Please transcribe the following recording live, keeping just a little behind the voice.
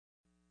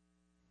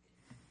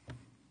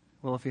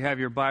Well, if you have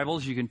your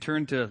Bibles, you can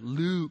turn to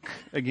Luke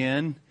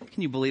again.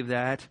 Can you believe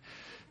that?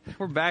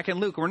 We're back in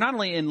Luke. We're not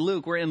only in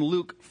Luke, we're in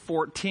Luke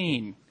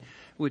 14,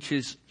 which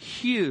is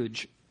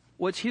huge.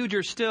 What's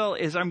huger still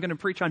is I'm going to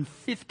preach on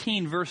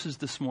 15 verses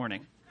this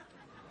morning.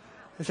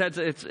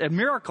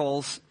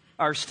 Miracles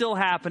are still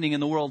happening in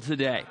the world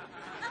today.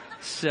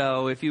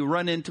 So if you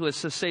run into a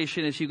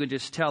cessationist, you can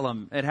just tell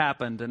them it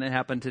happened, and it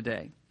happened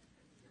today.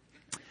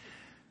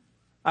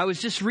 I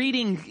was just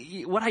reading.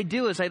 What I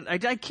do is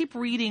I keep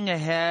reading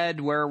ahead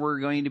where we're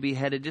going to be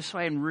headed, just so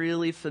I'm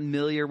really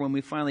familiar when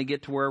we finally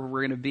get to wherever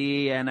we're going to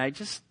be. And I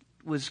just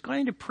was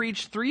going to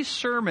preach 3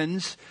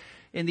 sermons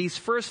in these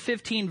first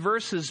 15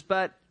 verses,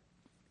 but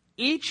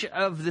each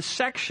of the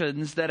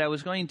sections that I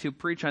was going to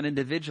preach on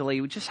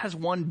individually just has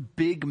one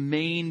big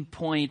main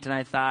point. And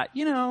I thought,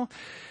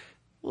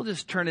 we'll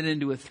just turn it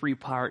into a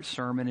 3-part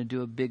sermon and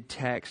do a big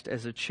text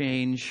as a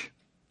change.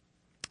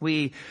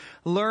 We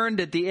learned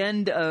at the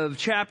end of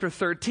chapter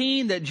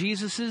 13 that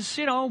Jesus is,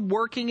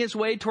 working his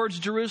way towards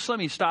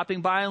Jerusalem. He's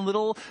stopping by in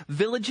little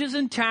villages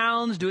and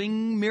towns,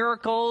 doing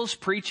miracles,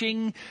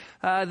 preaching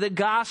the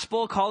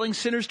gospel, calling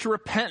sinners to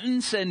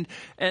repentance.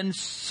 And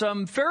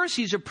some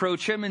Pharisees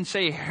approach him and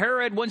say,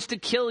 "Herod wants to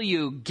kill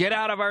you. Get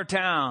out of our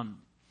town."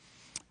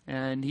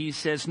 And he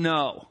says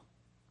no.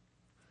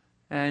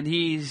 And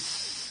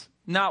he's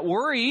not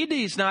worried.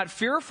 He's not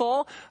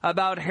fearful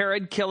about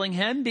Herod killing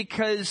him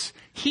because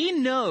he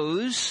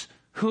knows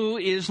who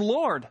is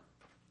Lord.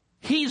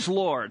 He's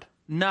Lord,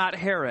 not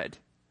Herod.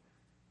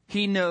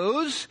 He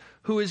knows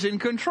who is in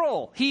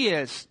control. He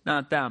is,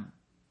 not them.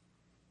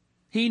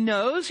 He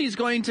knows he's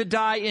going to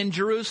die in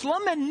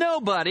Jerusalem and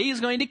nobody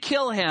is going to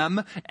kill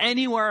him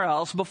anywhere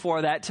else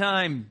before that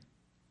time.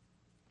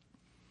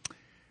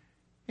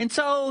 And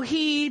so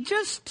he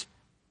just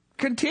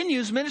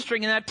continues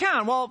ministering in that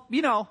town. Well,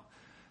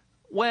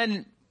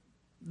 when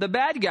the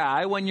bad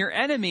guy, when your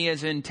enemy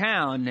is in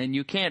town and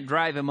you can't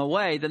drive him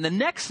away, then the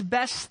next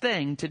best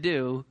thing to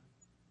do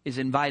is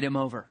invite him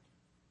over.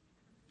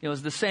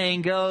 As the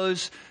saying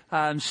goes,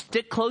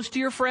 stick close to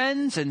your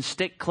friends and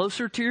stick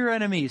closer to your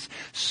enemies.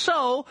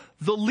 So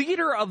the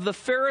leader of the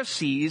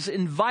Pharisees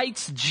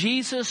invites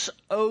Jesus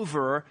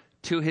over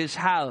to his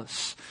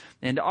house.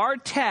 And our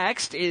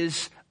text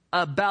is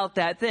about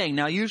that thing.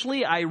 Now,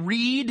 usually I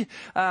read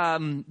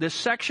this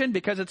section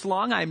because it's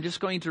long. I'm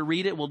just going to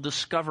read it. We'll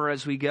discover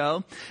as we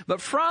go.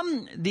 But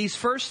from these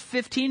first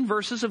 15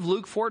 verses of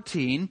Luke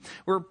 14,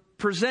 we're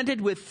presented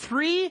with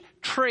 3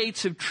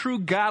 traits of true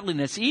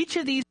godliness. Each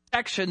of these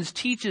sections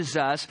teaches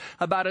us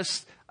about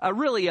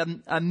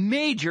a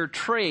major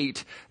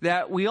trait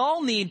that we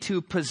all need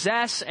to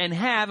possess and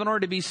have in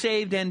order to be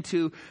saved and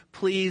to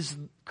please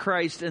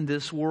Christ in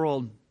this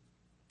world.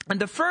 And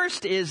the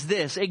first is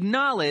this: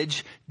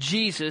 acknowledge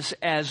Jesus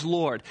as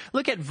Lord.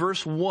 Look at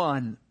verse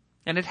 1.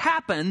 And it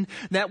happened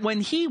that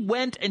when he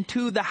went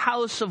into the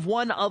house of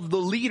one of the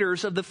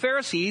leaders of the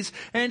Pharisees,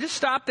 and just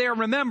stop there,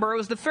 remember, it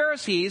was the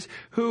Pharisees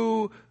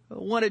who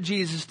wanted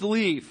Jesus to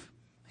leave.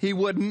 He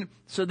wouldn't.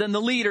 So then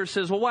the leader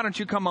says, well, why don't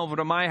you come over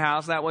to my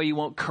house? That way you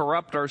won't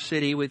corrupt our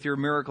city with your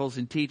miracles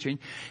and teaching.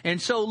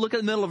 And so look at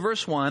the middle of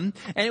verse 1.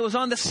 And it was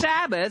on the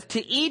Sabbath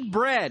to eat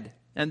bread.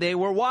 And they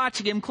were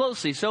watching him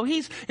closely. So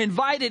he's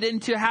invited in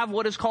to have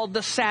what is called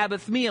the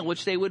Sabbath meal,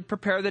 which they would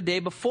prepare the day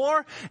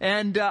before.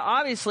 And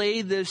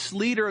obviously, this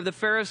leader of the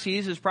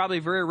Pharisees is probably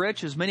very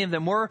rich, as many of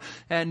them were,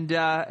 and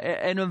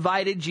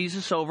invited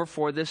Jesus over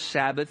for this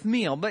Sabbath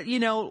meal. But,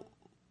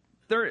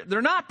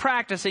 they're not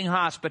practicing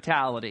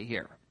hospitality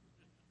here.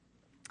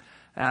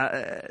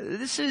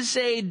 This is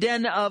a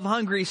den of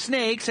hungry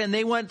snakes, and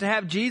they went to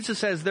have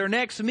Jesus as their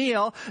next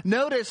meal.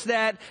 Notice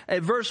that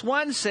verse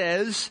 1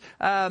 says,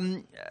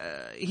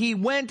 he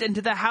went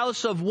into the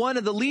house of one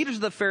of the leaders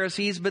of the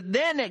Pharisees, but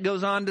then it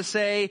goes on to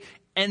say,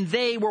 and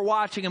they were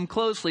watching him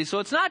closely. So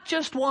it's not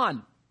just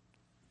one.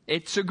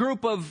 It's a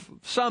group of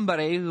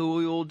somebody who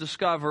we will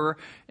discover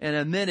in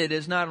a minute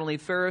is not only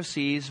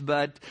Pharisees,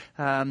 but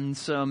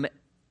some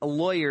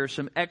lawyers,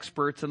 some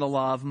experts in the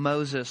law of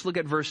Moses. Look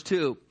at verse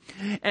 2.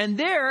 And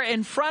there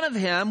in front of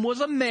him was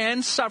a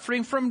man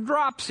suffering from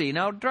dropsy.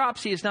 Now,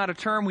 dropsy is not a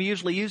term we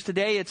usually use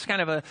today. It's kind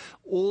of an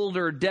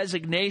older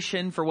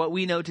designation for what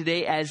we know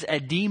today as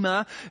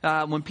edema.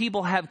 When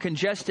people have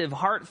congestive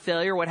heart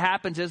failure, what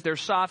happens is their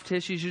soft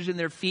tissues, usually in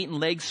their feet and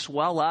legs,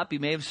 swell up. You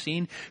may have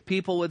seen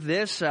people with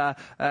this.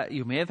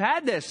 You may have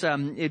had this.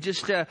 It's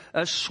just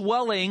a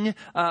swelling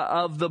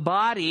of the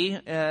body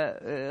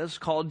is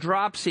called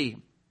dropsy.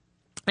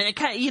 And it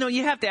kind of,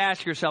 you have to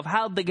ask yourself,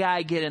 how'd the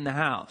guy get in the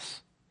house?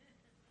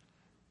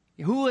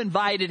 Who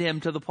invited him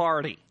to the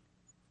party?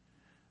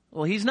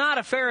 Well, he's not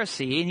a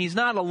Pharisee and he's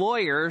not a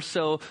lawyer,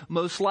 so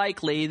most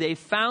likely they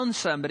found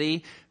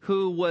somebody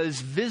who was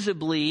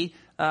visibly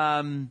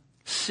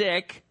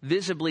sick,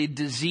 visibly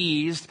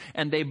diseased,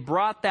 and they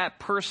brought that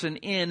person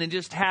in and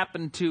just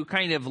happened to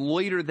kind of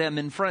loiter them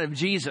in front of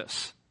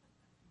Jesus.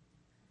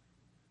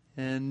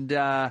 And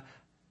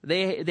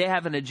they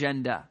have an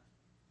agenda.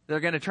 They're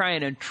going to try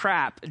and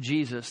entrap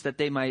Jesus that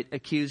they might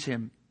accuse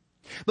him.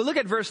 But look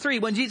at verse 3.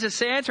 When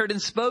Jesus answered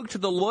and spoke to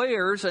the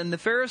lawyers and the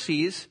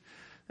Pharisees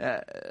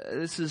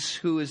This is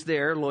who is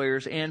there,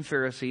 lawyers and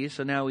Pharisees.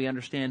 So now we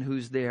understand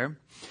who's there.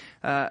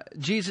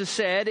 Jesus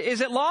said,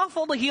 is it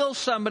lawful to heal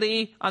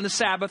somebody on the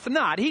Sabbath or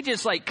not? He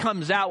just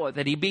comes out with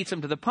it. He beats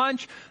him to the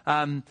punch.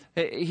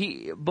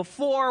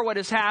 Before what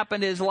has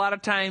happened is a lot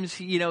of times,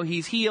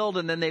 he's healed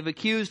and then they've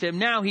accused him.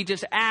 Now he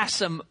just asks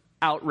them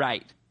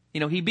outright.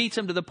 He beats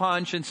him to the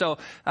punch. And so,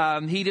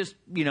 he just,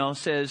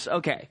 says,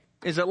 okay,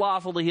 is it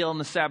lawful to heal on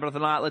the Sabbath or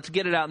not? Let's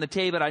get it out on the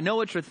table. I know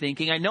what you're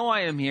thinking. I know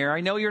I am here. I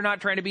know you're not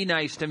trying to be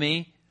nice to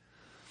me.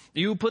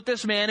 You put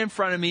this man in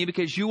front of me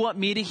because you want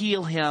me to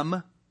heal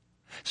him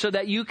so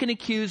that you can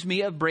accuse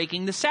me of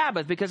breaking the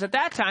Sabbath. Because at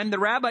that time, the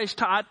rabbis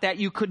taught that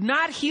you could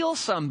not heal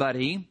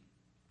somebody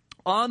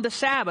on the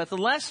Sabbath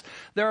unless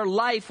their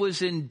life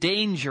was in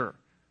danger.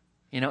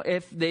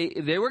 If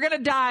they were going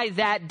to die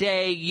that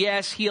day,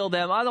 yes, heal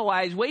them.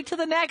 Otherwise, wait till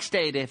the next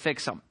day to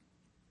fix them.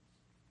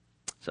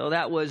 So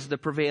that was the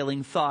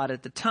prevailing thought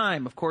at the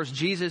time. Of course,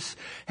 Jesus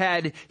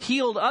had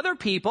healed other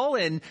people.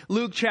 In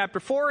Luke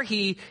chapter 4,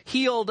 he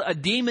healed a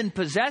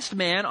demon-possessed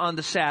man on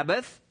the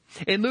Sabbath.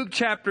 In Luke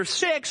chapter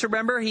 6,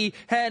 remember, he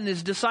had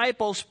his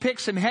disciples pick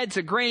some heads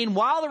of grain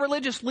while the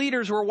religious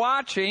leaders were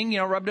watching,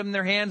 rubbed them in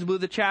their hands, blew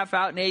the chaff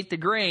out, and ate the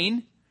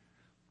grain,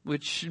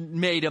 which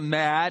made him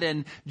mad.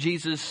 And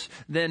Jesus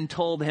then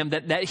told him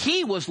that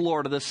he was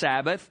Lord of the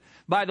Sabbath.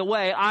 By the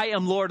way, I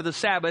am Lord of the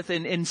Sabbath.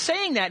 And in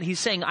saying that, he's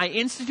saying, I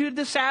instituted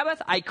the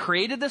Sabbath, I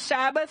created the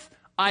Sabbath,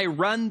 I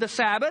run the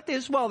Sabbath,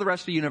 as well the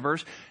rest of the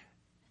universe.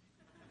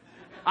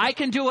 I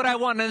can do what I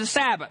want on the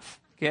Sabbath.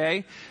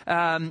 Okay,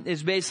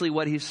 is basically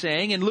what he's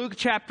saying. In Luke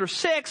chapter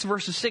 6,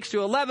 verses 6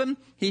 to 11,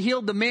 he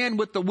healed the man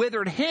with the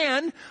withered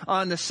hand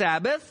on the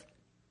Sabbath.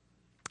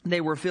 They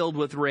were filled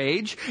with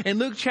rage. In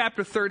Luke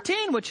chapter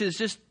 13, which is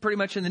just pretty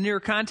much in the near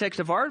context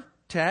of our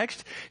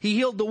text, he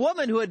healed the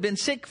woman who had been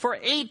sick for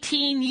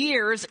 18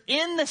 years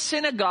in the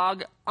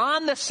synagogue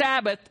on the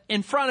Sabbath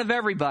in front of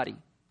everybody.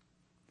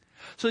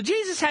 So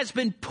Jesus has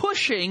been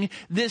pushing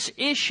this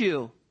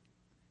issue.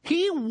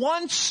 He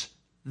wants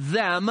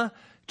them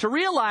to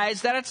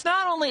realize that it's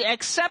not only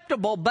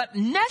acceptable, but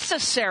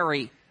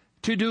necessary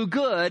to do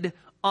good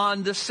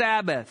on the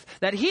Sabbath.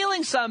 That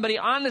healing somebody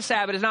on the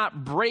Sabbath is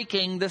not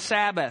breaking the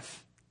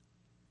Sabbath.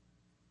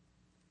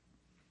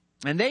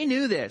 And they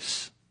knew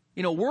this.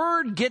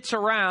 Word gets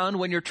around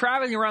when you're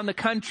traveling around the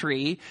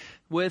country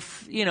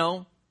with,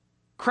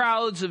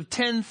 crowds of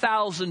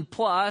 10,000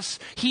 plus,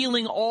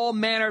 healing all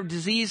manner of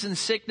disease and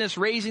sickness,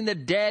 raising the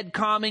dead,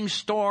 calming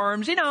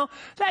storms.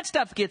 That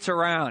stuff gets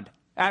around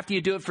after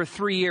you do it for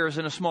 3 years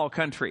in a small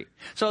country.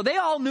 So they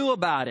all knew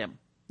about him.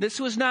 This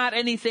was not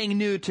anything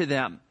new to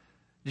them.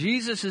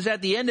 Jesus is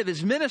at the end of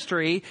his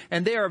ministry,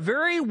 and they are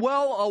very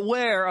well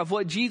aware of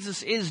what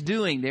Jesus is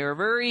doing. They are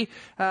very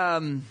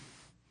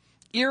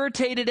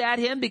irritated at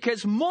him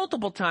because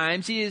multiple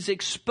times he has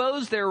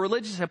exposed their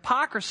religious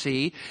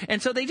hypocrisy,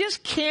 and so they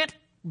just can't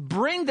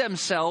bring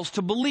themselves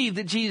to believe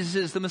that Jesus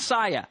is the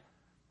Messiah.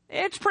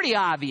 It's pretty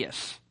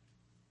obvious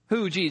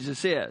who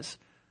Jesus is.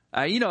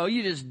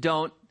 You just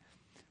don't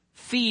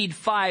feed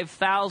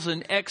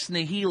 5,000 ex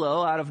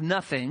nihilo out of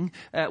nothing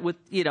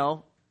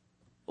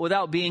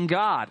without being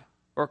God,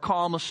 or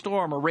calm a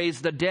storm, or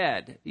raise the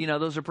dead.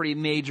 Those are pretty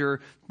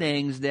major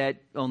things that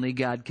only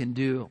God can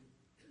do.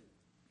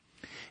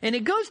 And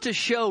it goes to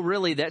show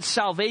really that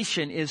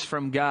salvation is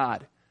from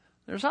God.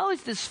 There's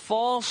always this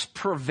false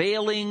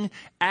prevailing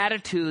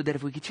attitude that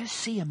if we could just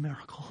see a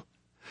miracle,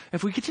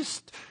 if we could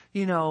just,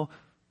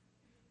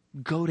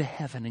 go to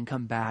heaven and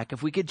come back,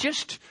 if we could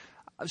just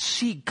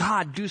see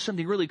God do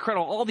something really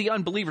incredible, all the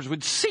unbelievers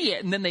would see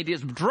it, and then they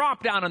just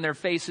drop down on their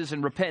faces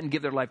and repent and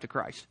give their life to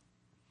Christ.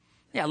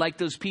 Yeah, like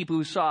those people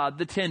who saw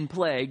the 10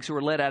 plagues, who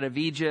were led out of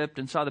Egypt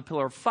and saw the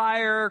pillar of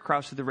fire,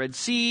 crossed through the Red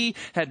Sea,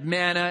 had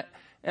manna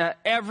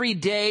every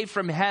day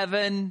from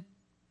heaven.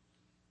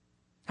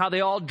 How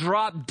they all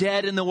dropped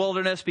dead in the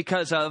wilderness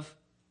because of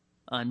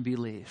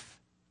unbelief.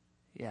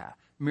 Yeah,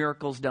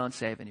 miracles don't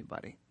save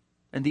anybody.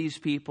 And these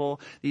people,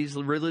 these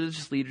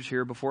religious leaders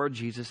here before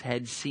Jesus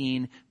had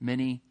seen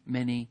many,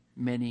 many,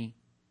 many,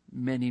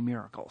 many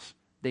miracles.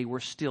 They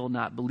were still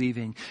not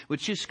believing,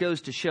 which just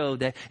goes to show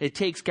that it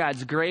takes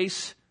God's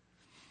grace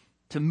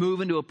to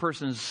move into a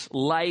person's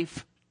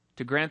life,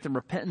 to grant them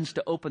repentance,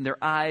 to open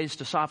their eyes,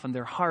 to soften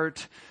their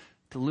heart,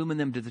 to illumine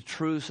them to the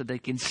truth so they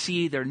can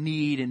see their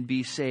need and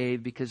be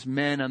saved, because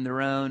men on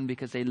their own,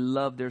 because they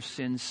love their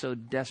sins so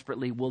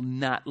desperately, will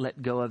not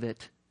let go of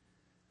it.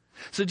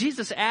 So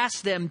Jesus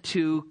asked them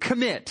to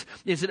commit.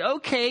 Is it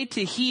okay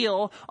to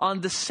heal on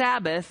the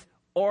Sabbath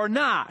or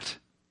not?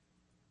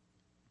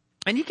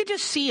 And you can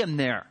just see him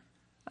there.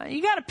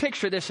 You got to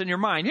picture this in your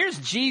mind. Here's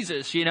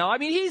Jesus,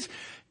 he's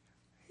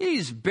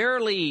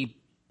barely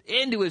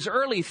into his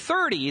early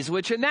 30s,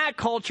 which in that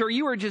culture,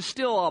 you were just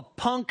still a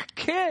punk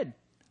kid.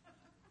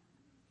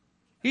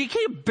 He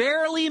can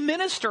barely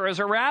minister as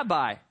a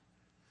rabbi.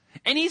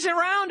 And he's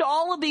around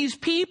all of these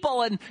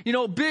people and,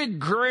 big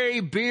gray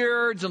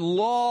beards and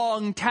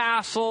long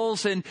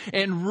tassels and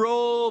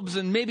robes,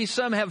 and maybe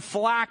some have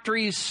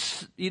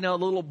phylacteries,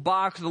 little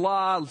box of the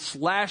law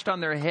slashed on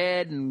their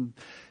head, and,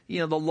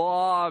 the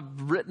law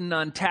written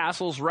on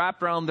tassels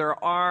wrapped around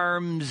their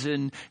arms.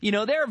 And,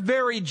 they're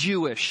very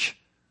Jewish.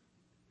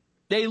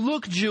 They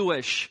look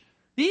Jewish.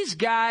 These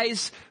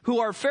guys who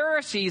are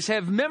Pharisees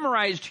have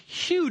memorized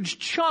huge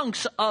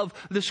chunks of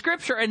the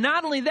scripture. And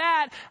not only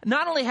that,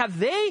 not only have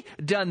they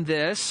done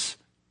this,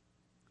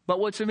 but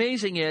what's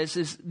amazing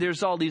is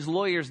there's all these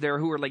lawyers there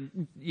who are like,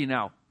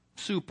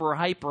 super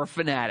hyper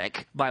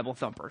fanatic Bible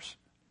thumpers.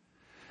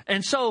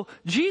 And so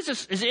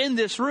Jesus is in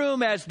this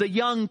room as the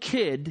young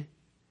kid,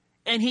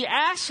 and he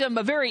asks him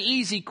a very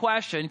easy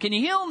question. Can you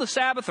heal on the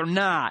Sabbath or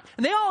not?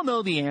 And they all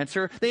know the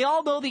answer. They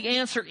all know the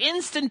answer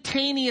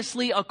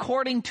instantaneously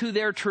according to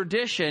their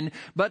tradition,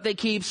 but they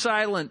keep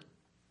silent.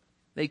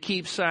 They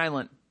keep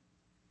silent.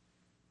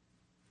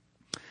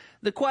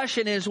 The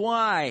question is,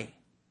 why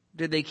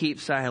did they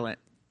keep silent?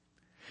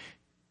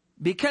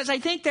 Because I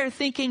think they're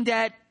thinking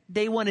that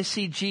they want to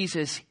see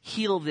Jesus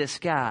heal this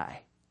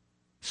guy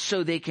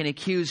so they can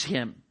accuse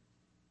him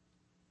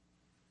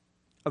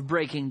of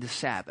breaking the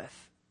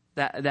Sabbath.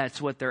 That's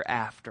what they're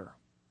after.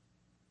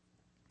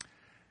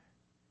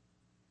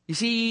 You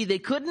see, they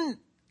couldn't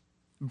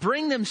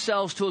bring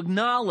themselves to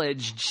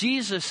acknowledge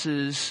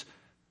Jesus's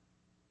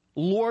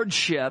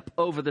lordship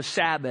over the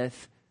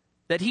Sabbath,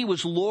 that he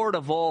was Lord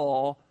of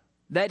all,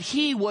 that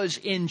he was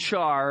in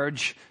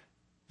charge.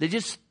 They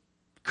just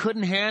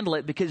couldn't handle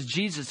it because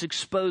Jesus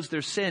exposed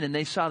their sin and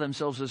they saw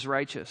themselves as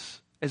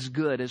righteous, as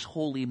good, as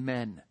holy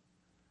men.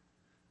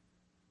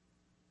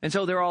 And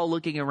so they're all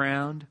looking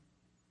around.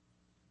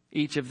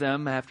 Each of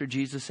them, after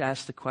Jesus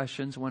asked the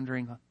questions,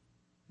 wondering,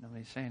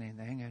 nobody's saying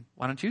anything. And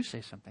why don't you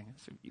say something? I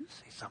said, you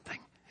say something.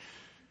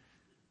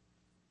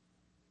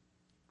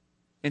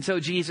 And so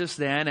Jesus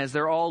then, as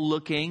they're all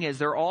looking, as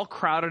they're all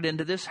crowded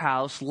into this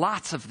house,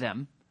 lots of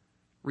them,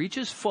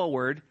 reaches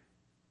forward,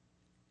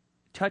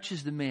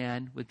 touches the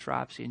man with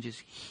dropsy, and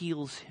just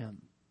heals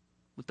him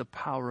with the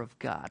power of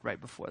God right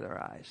before their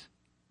eyes.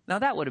 Now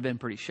that would have been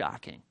pretty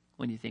shocking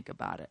when you think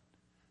about it.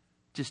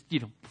 Just,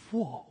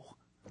 whoa.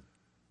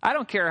 I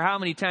don't care how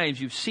many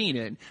times you've seen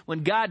it.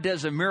 When God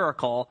does a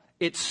miracle,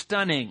 it's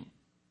stunning.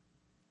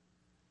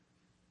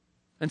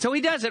 And so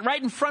he does it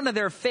right in front of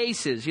their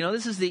faces.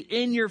 This is the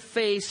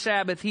in-your-face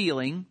Sabbath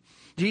healing.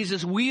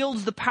 Jesus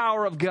wields the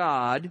power of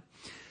God.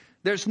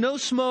 There's no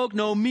smoke,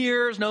 no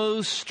mirrors,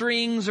 no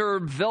strings or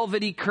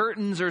velvety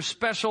curtains or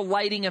special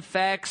lighting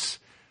effects.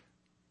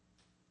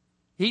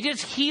 He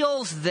just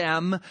heals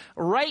them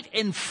right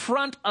in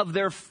front of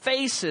their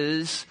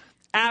faces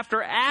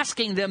after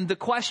asking them the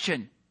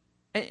question.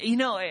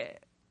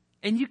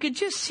 And you can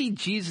just see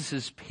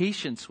Jesus'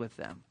 patience with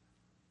them.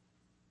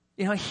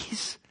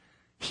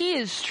 He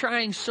is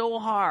trying so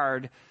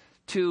hard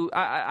to,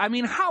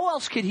 how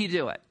else could he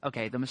do it?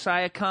 Okay, the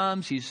Messiah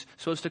comes, he's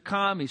supposed to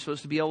come, he's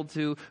supposed to be able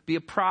to be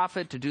a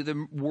prophet, to do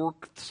the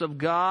works of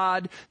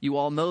God. You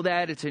all know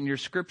that, it's in your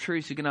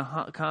scriptures. He's going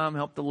to come,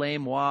 help the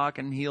lame walk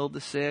and heal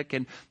the sick,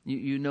 and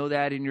you know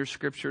that in your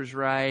scriptures,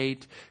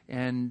 right?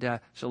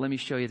 And so let me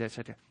show you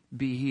that.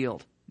 Be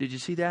healed. Did you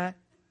see that?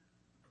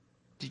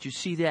 Did you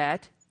see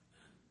that?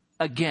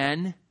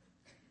 Again,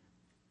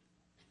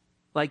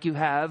 like you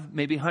have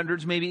maybe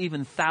hundreds, maybe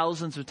even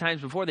thousands of times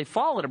before. They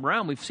followed him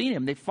around. We've seen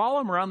him. They follow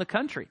him around the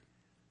country.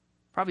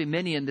 Probably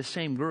many in the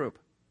same group.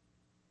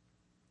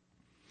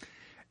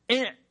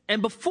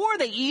 And before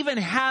they even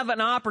have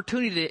an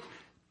opportunity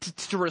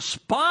to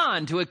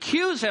respond, to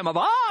accuse him of,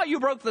 you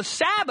broke the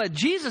Sabbath,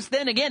 Jesus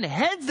then again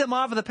heads them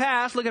off of the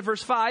path. Look at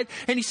verse 5.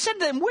 And he said to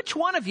them, which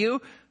one of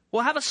you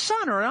will have a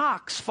son or an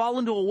ox fall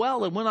into a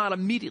well and will not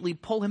immediately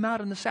pull him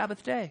out on the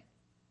Sabbath day?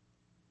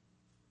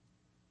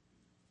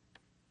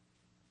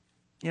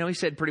 He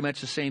said pretty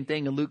much the same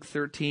thing in Luke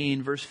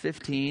 13, verse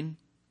 15.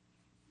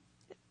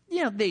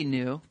 They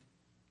knew.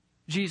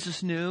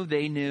 Jesus knew,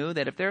 they knew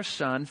that if their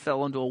son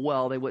fell into a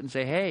well, they wouldn't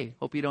say, hey,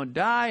 hope you don't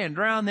die and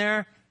drown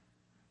there.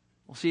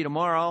 We'll see you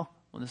tomorrow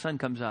when the sun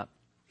comes up.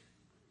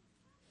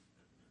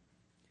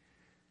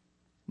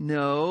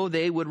 No,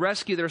 they would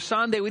rescue their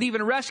son. They would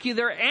even rescue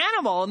their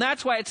animal. And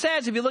that's why it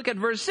says, if you look at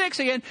verse 6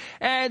 again,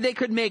 they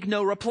could make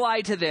no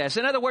reply to this.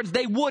 In other words,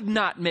 they would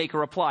not make a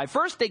reply.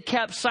 First, they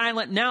kept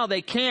silent. Now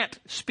they can't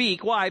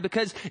speak. Why?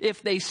 Because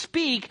if they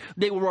speak,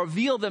 they will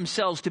reveal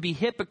themselves to be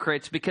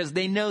hypocrites because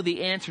they know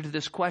the answer to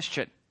this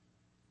question.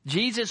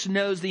 Jesus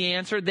knows the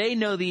answer. They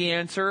know the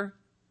answer.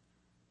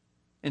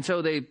 And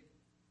so they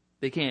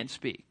can't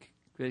speak.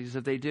 Because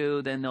if they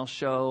do, then they'll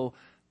show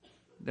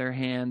their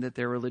hand that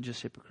they're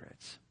religious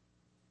hypocrites.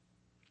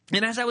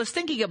 And as I was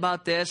thinking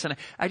about this, and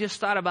I just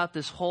thought about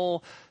this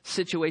whole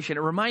situation, it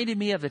reminded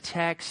me of a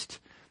text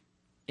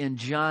in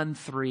John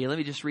 3. Let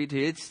me just read to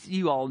you.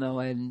 You all know,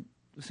 and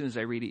as soon as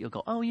I read it, you'll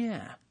go, oh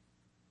yeah.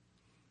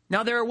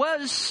 Now there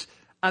was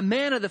a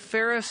man of the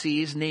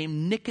Pharisees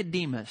named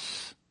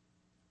Nicodemus,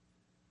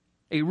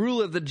 a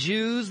ruler of the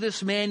Jews.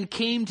 This man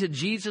came to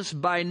Jesus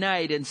by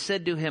night and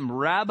said to him,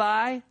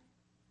 Rabbi,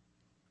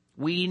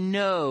 we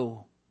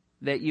know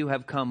that you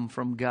have come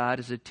from God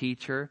as a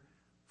teacher,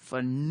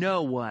 for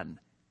no one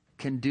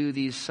can do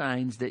these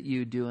signs that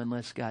you do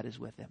unless God is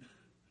with him.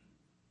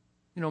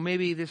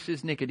 Maybe this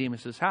is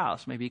Nicodemus's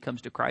house. Maybe he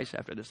comes to Christ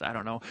after this. I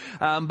don't know.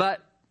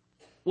 But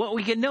what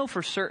we can know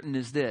for certain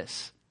is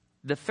this.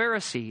 The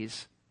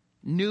Pharisees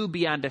knew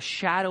beyond a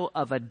shadow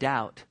of a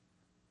doubt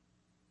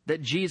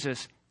that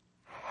Jesus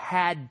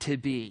had to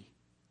be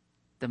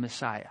the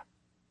Messiah.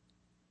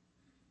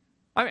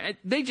 I mean,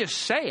 they just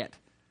say it.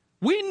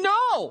 We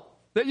know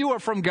that you are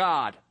from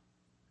God.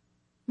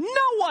 No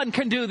one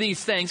can do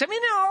these things. I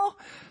mean, no,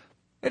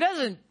 it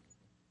doesn't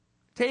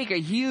take a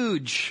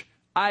huge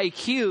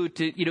IQ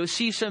to,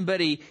 see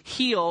somebody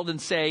healed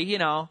and say,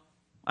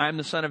 I'm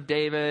the son of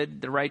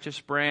David, the righteous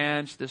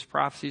branch. This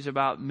prophecy's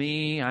about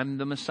me. I'm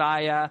the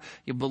Messiah.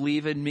 You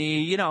believe in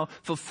me.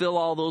 Fulfill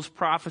all those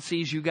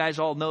prophecies you guys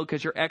all know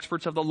because you're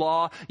experts of the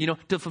law.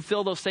 To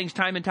fulfill those things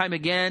time and time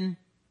again.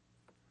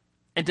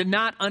 And to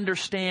not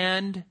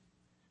understand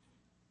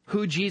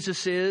who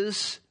Jesus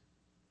is.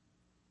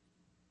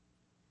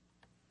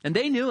 And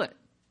they knew it.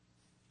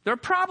 Their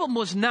problem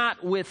was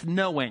not with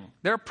knowing.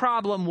 Their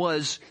problem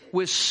was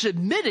with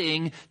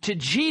submitting to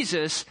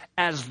Jesus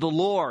as the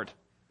Lord.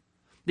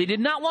 They did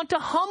not want to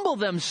humble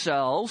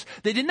themselves.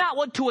 They did not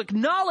want to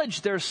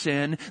acknowledge their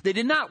sin. They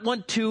did not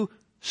want to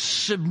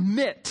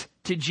submit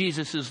to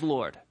Jesus as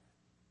Lord.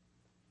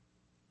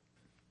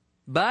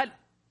 But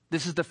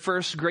this is the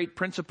first great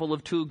principle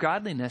of true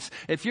godliness.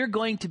 If you're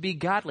going to be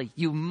godly,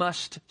 you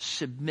must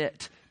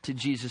submit to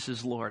Jesus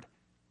as Lord.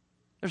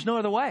 There's no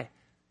other way.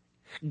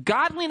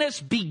 Godliness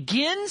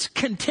begins,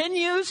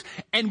 continues,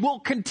 and will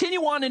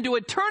continue on into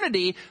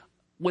eternity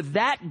with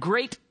that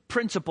great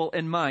principle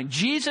in mind.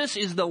 Jesus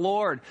is the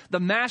Lord, the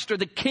Master,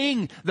 the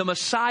King, the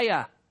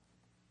Messiah,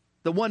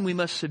 the one we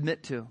must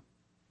submit to.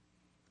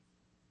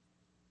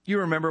 You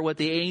remember what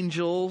the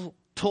angel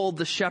told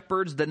the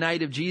shepherds the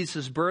night of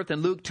Jesus' birth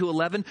in Luke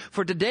 2:11.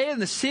 For today in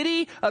the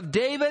city of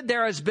David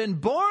there has been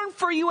born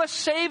for you a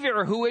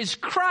Savior who is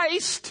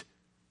Christ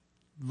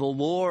the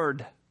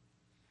Lord.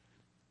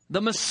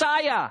 The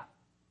Messiah,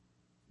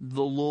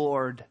 the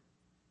Lord.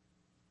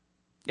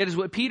 It is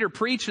what Peter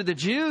preached to the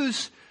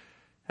Jews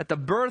at the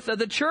birth of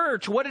the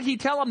church. What did he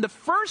tell them? The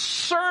first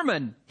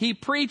sermon he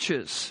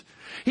preaches.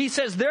 He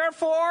says,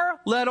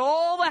 therefore, let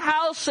all the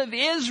house of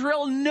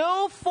Israel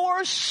know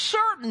for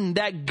certain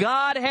that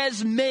God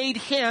has made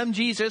him,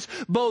 Jesus,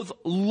 both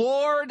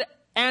Lord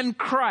and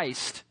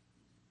Christ.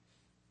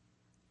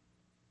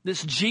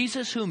 This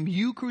Jesus whom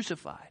you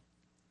crucified.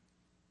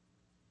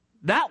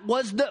 That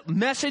was the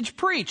message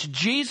preached.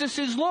 Jesus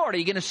is Lord. Are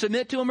you going to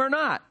submit to him or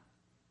not?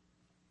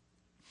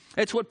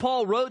 It's what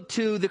Paul wrote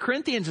to the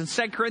Corinthians in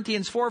 2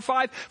 Corinthians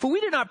 4:5. For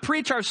we did not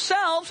preach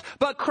ourselves,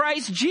 but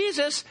Christ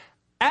Jesus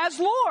as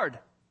Lord.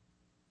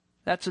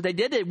 That's what they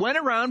did. They went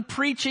around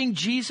preaching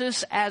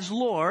Jesus as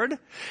Lord.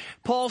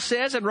 Paul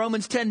says in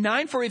Romans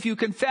 10:9, for if you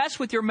confess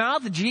with your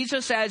mouth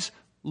Jesus as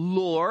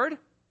Lord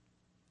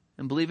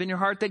and believe in your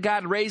heart that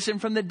God raised him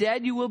from the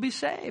dead, you will be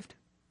saved.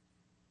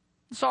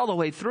 It's all the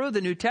way through the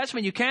New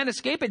Testament. You can't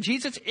escape it.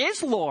 Jesus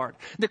is Lord.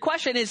 The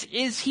question is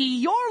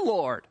he your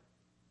Lord?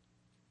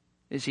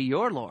 Is he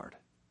your Lord?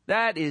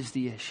 That is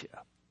the issue.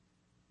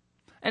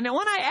 And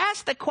when I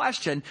ask the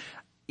question,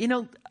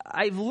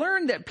 I've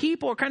learned that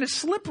people are kind of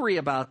slippery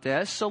about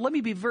this, so let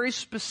me be very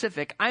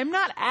specific. I'm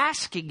not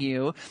asking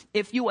you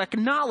if you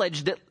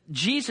acknowledge that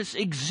Jesus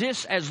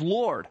exists as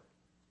Lord.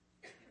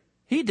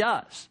 He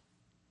does.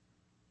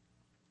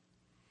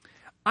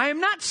 I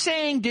am not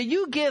saying, do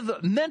you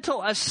give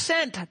mental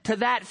assent to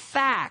that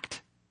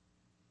fact?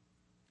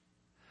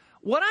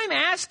 What I'm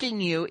asking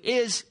you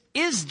is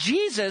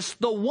Jesus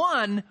the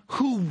one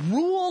who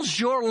rules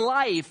your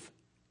life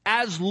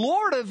as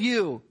Lord of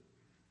you?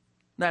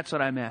 That's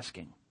what I'm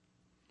asking.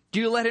 Do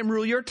you let him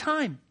rule your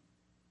time,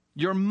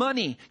 your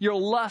money, your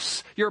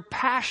lusts, your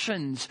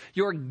passions,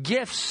 your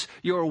gifts,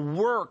 your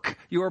work,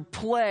 your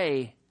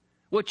play,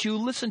 what you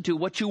listen to,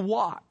 what you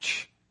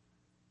watch?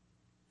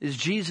 Is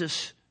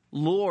Jesus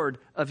Lord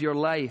of your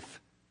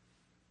life?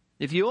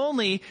 If you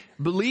only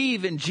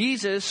believe in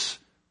Jesus,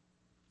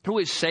 who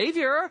is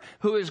Savior,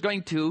 who is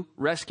going to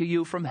rescue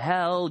you from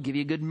hell, give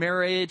you a good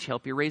marriage,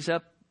 help you raise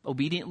up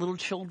obedient little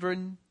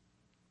children,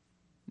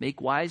 make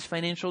wise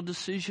financial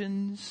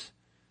decisions,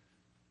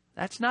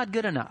 that's not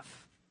good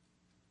enough.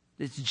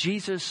 It's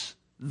Jesus,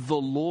 the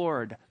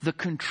Lord, the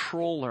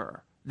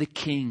controller, the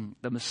King,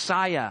 the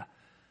Messiah,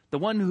 the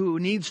one who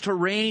needs to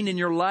reign in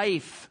your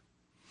life.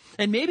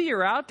 And maybe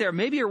you're out there,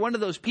 maybe you're one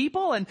of those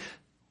people, and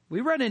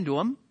we run into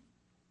them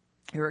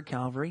here at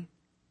Calvary,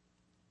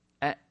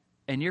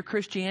 and your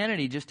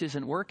Christianity just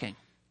isn't working.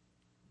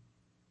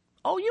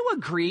 Oh, you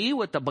agree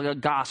with the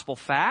gospel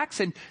facts,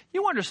 and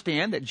you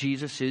understand that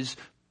Jesus is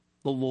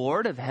the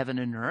Lord of heaven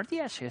and earth.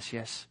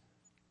 Yes.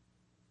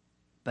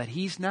 But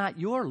he's not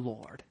your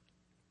Lord.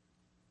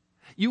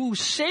 You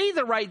say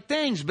the right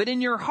things, but in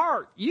your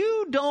heart,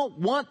 you don't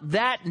want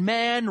that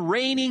man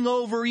reigning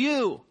over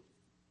you.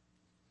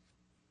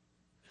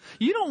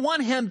 You don't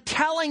want him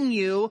telling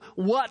you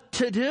what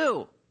to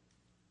do.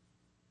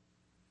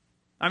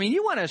 I mean,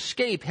 you want to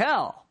escape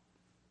hell,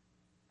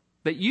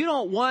 but you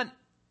don't want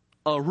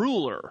a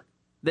ruler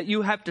that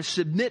you have to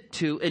submit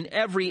to in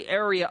every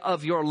area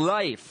of your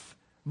life.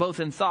 both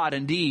in thought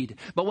and deed.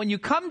 But when you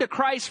come to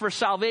Christ for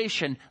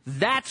salvation,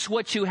 that's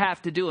what you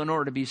have to do in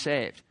order to be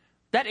saved.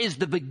 That is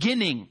the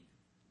beginning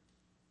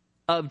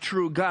of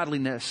true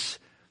godliness.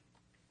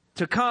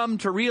 To come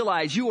to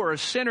realize you are a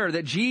sinner,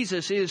 that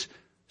Jesus is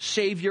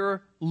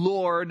Savior,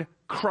 Lord,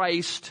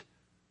 Christ,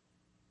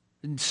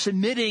 and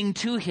submitting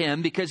to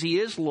Him because He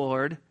is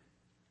Lord,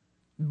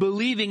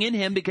 believing in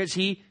Him because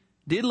He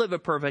did live a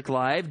perfect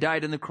life,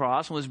 died on the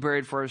cross, and was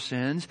buried for our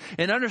sins,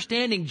 and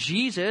understanding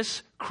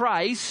Jesus,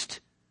 Christ,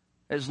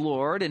 as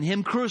Lord, and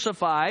Him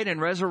crucified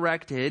and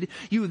resurrected,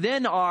 you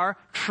then are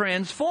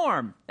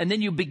transformed. And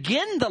then you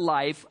begin the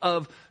life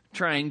of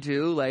trying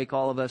to, like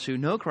all of us who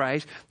know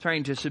Christ,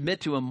 trying to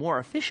submit to Him more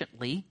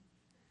efficiently.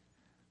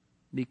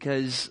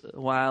 Because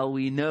while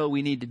we know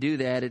we need to do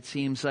that, it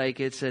seems like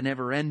it's a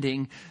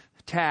never-ending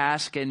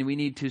task, and we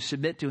need to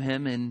submit to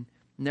Him in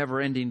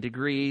never-ending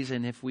degrees.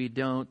 And if we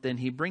don't, then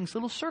He brings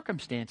little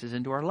circumstances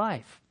into our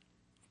life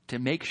to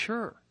make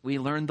sure we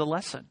learn the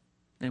lesson.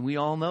 And we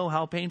all know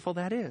how painful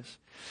that is.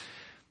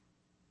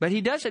 But He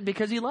does it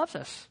because He loves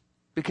us,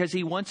 because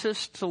He wants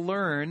us to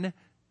learn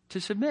to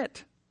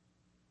submit.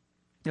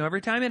 You know,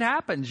 every time it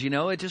happens,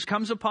 it just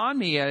comes upon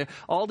me,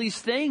 all these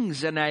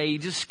things, and I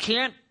just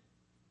can't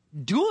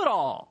do it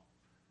all.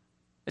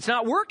 It's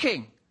not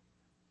working.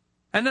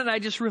 And then I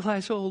just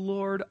realize, oh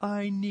Lord,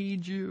 I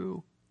need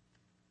You.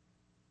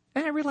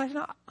 And I realize,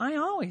 no, I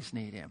always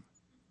need Him.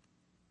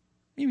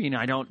 You mean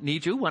I don't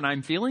need You when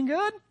I'm feeling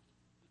good?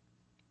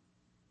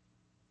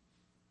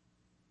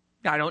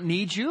 I don't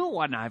need You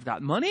when I've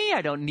got money.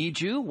 I don't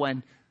need You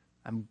when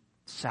I'm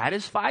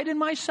satisfied in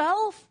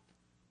myself.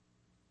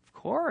 Of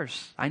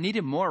course. I need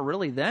Him more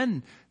really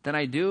then than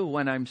I do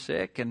when I'm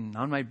sick and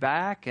on my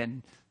back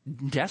and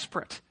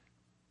desperate.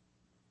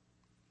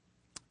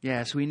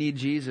 Yes, we need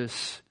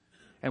Jesus,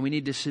 and we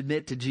need to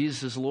submit to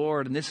Jesus as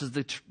Lord. And this is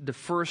the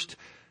first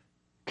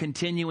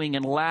continuing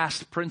and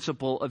last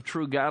principle of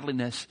true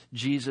godliness.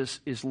 Jesus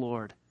is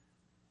Lord.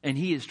 And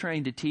He is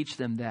trying to teach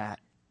them that.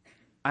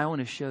 I want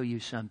to show you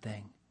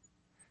something.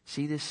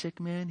 See this sick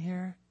man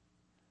here?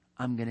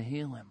 I'm going to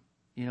heal him.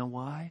 You know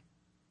why?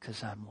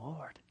 Because I'm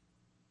Lord.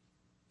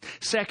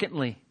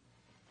 Secondly,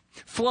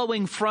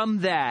 flowing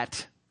from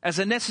that, as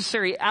a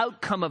necessary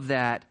outcome of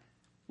that,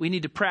 we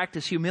need to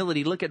practice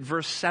humility. Look at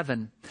verse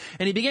 7.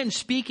 And He began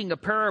speaking a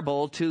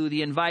parable to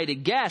the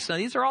invited guests. Now,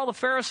 these are all the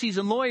Pharisees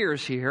and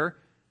lawyers here.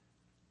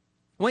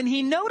 When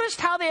He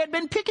noticed how they had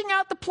been picking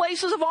out the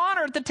places of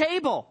honor at the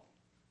table.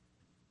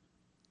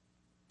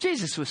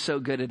 Jesus was so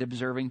good at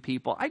observing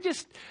people. I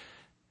just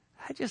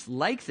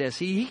like this.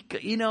 He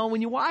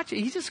when you watch it,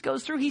 He just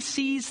goes through, He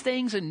sees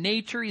things in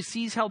nature. He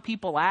sees how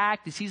people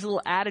act. He sees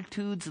little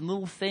attitudes and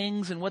little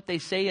things and what they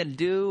say and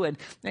do. And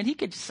He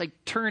could just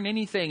turn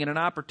anything in an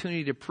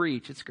opportunity to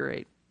preach. It's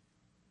great.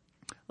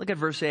 Look at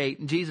verse 8.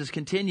 And Jesus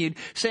continued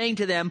saying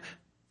to them,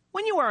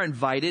 when you are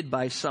invited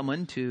by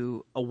someone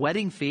to a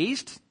wedding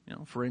feast,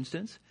 for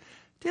instance,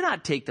 do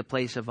not take the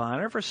place of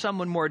honor, for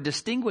someone more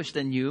distinguished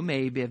than you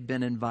may have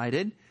been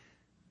invited.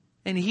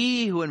 And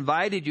he who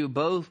invited you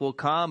both will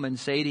come and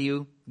say to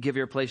you, give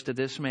your place to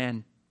this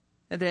man.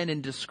 And then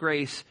in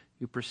disgrace,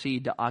 you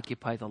proceed to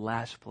occupy the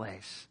last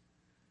place.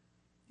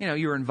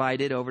 You're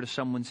invited over to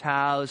someone's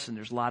house, and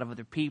there's a lot of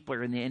other people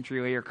are in the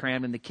entryway or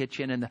crammed in the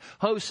kitchen. And the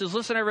host says,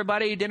 listen,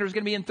 everybody, dinner's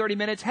going to be in 30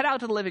 minutes. Head out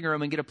to the living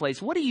room and get a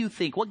place. What do you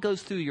think? What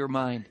goes through your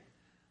mind?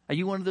 Are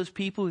you one of those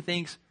people who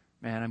thinks,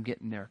 man, I'm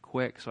getting there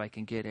quick so I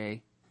can get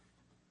a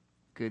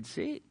good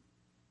seat?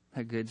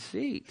 A good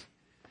seat.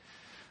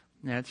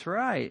 That's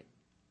right.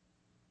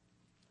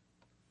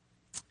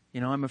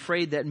 I'm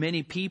afraid that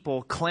many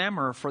people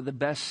clamor for the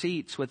best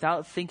seats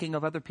without thinking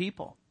of other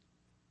people.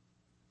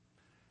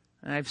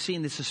 And I've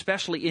seen this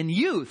especially in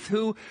youth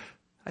who,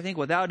 I think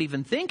without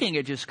even thinking,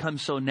 it just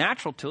comes so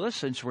natural to us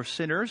since we're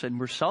sinners and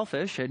we're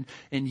selfish. And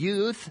in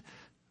youth,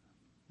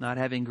 not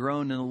having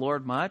grown in the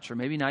Lord much, or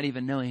maybe not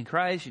even knowing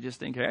Christ, you just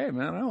think, hey,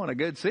 man, I want a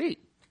good seat.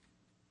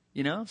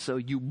 So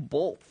you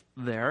bolt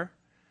there.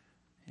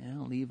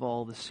 Leave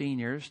all the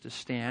seniors to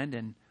stand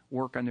and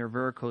work on their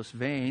varicose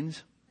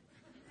veins.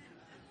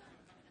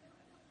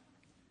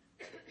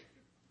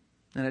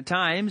 And at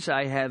times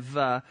I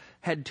have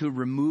had to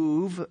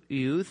remove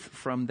youth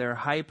from their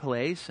high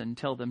place and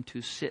tell them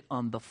to sit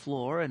on the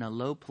floor in a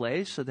low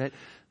place so that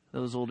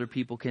those older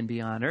people can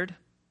be honored.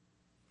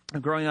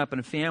 Growing up in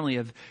a family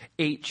of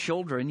 8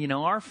 children,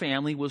 our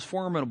family was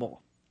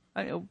formidable.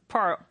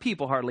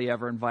 People hardly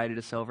ever invited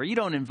us over. You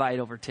don't invite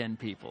over 10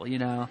 people,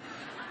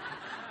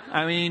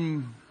 I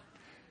mean,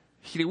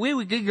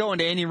 we could go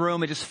into any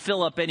room and just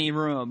fill up any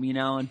room,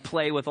 and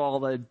play with all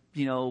the,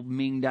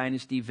 Ming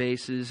Dynasty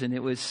vases. And it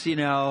was,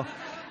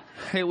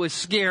 it was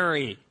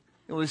scary.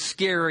 It was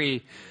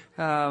scary.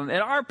 And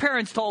our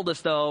parents told us,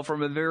 though,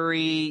 from a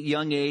very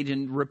young age,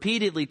 and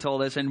repeatedly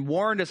told us and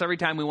warned us every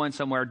time we went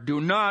somewhere,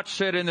 do not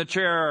sit in the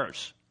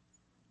chairs.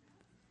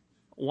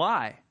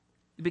 Why?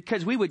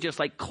 Because we would just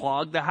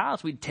clog the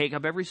house. We'd take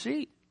up every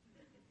seat.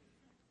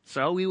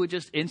 So we would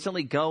just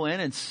instantly go in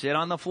and sit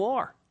on the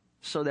floor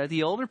so that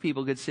the older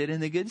people could sit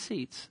in the good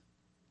seats.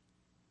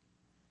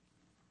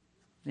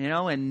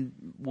 And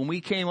when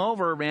we came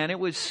over, man, it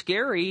was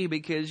scary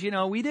because,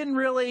 we didn't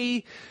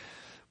really,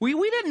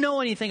 we didn't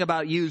know anything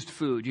about used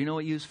food. You know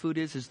what used food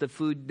is? It's the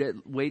food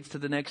that waits to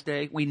the next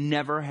day. We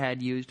never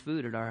had used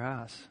food at our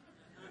house.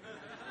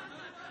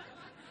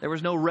 There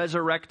was no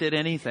resurrected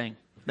anything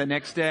the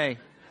next day.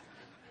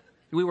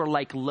 We were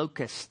like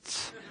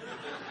locusts.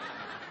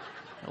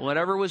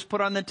 Whatever was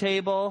put on the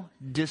table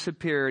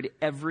disappeared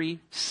every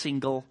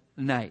single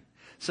night.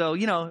 So,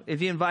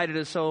 if you invited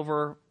us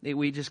over,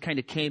 we just kind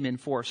of came in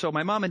force. So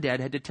my mom and dad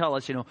had to tell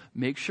us,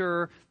 make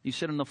sure you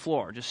sit on the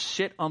floor. Just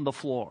sit on the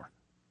floor.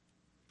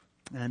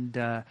 And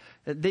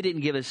they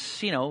didn't give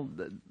us,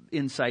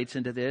 insights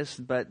into this,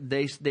 but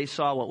they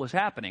saw what was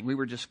happening. We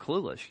were just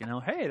clueless,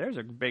 Hey, there's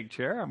a big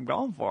chair. I'm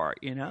going for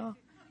it,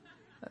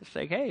 It's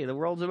like, hey, the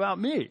world's about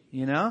me,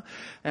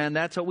 And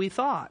that's what we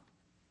thought.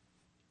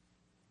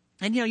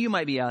 And, you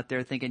might be out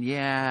there thinking,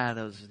 yeah,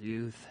 those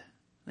youth,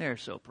 they're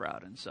so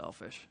proud and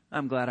selfish.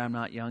 I'm glad I'm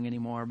not young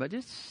anymore, but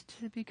just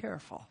be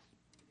careful.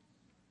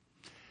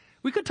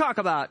 We could talk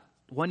about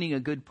wanting a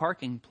good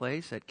parking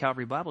place at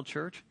Calvary Bible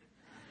Church.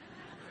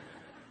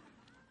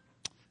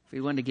 If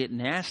we wanted to get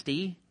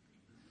nasty,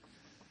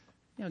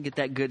 get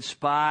that good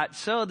spot.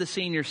 So the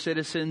senior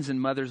citizens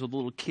and mothers with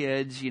little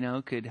kids,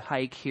 could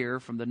hike here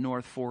from the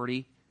North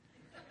 40.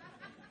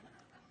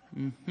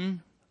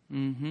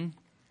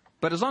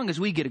 But as long as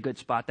we get a good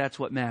spot, that's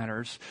what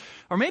matters.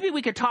 Or maybe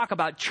we could talk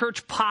about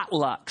church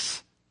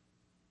potlucks.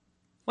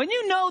 When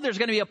there's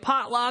going to be a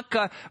potluck,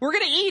 we're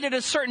going to eat at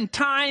a certain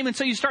time, and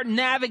so you start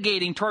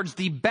navigating towards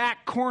the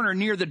back corner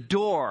near the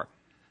door.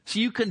 So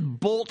you can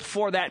bolt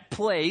for that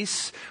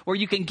place, or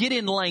you can get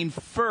in line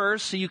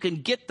first, so you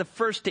can get the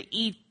first to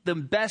eat the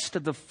best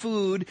of the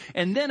food,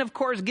 and then, of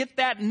course, get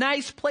that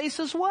nice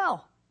place as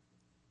well.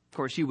 Of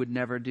course, you would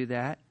never do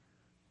that,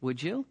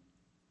 would you?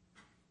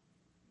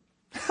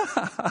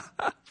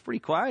 It's pretty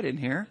quiet in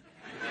here.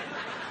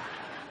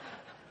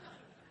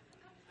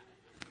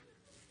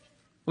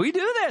 We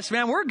do this,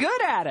 man. We're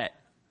good at it.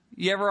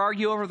 You ever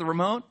argue over the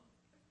remote?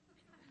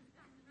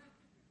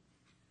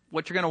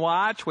 What you're going to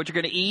watch? What you're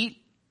going to eat?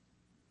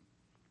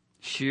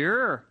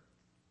 Sure.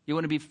 You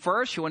want to be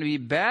first? You want to be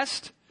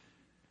best?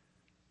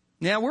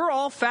 Now, we're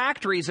all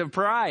factories of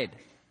pride.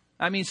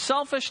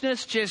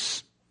 Selfishness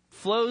just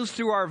flows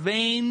through our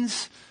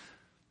veins.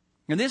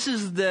 And this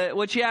is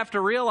what you have to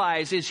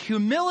realize is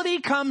humility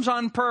comes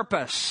on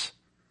purpose.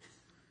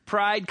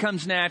 Pride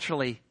comes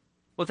naturally,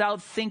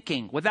 without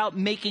thinking, without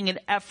making an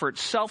effort.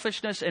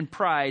 Selfishness and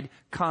pride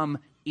come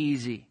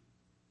easy.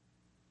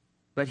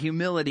 But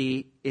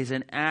humility is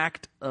an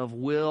act of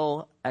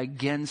will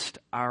against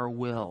our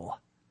will.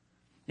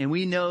 And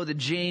we know that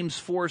James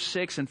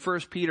 4:6 and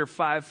 1 Peter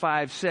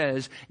 5:5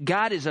 says,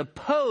 God is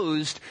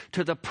opposed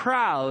to the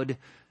proud,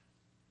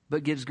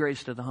 but gives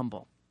grace to the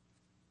humble.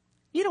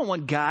 You don't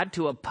want God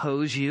to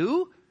oppose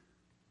you.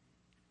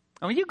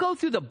 You go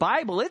through the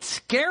Bible, it's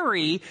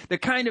scary the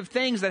kind of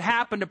things that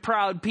happen to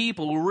proud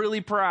people who are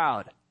really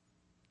proud.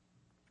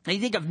 And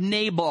you think of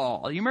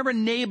Nabal. You remember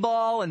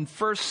Nabal in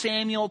 1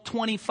 Samuel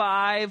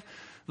 25,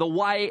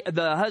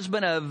 the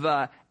husband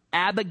of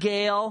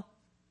Abigail?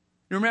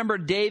 You remember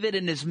David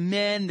and his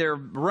men, they're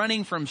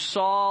running from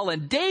Saul,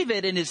 and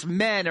David and his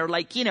men are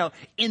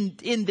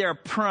in their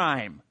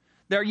prime.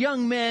 They're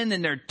young men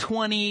in their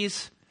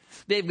 20s.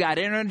 They've got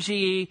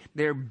energy.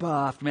 They're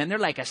buffed, man. They're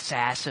like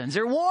assassins.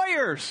 They're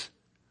warriors.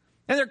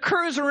 And they're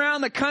cruising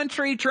around the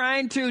country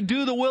trying to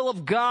do the will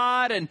of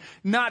God and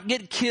not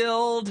get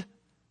killed.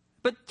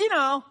 But,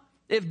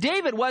 if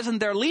David wasn't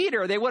their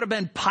leader, they would have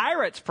been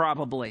pirates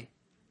probably.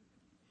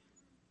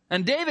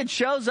 And David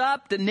shows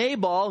up to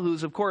Nabal,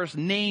 whose, of course,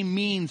 name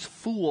means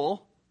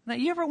fool. Now,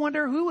 you ever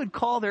wonder who would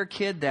call their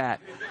kid that?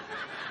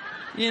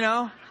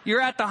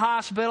 You're at the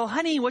hospital.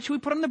 Honey, what should we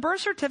put on the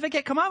birth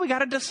certificate? Come on, we got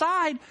to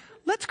decide.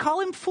 Let's call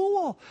him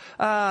fool.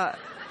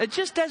 It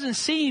just doesn't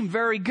seem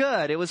very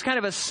good. It was kind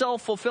of a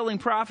self-fulfilling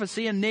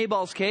prophecy in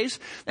Nabal's case.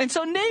 And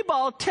so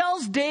Nabal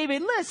tells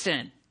David,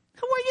 listen,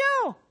 who are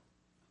you?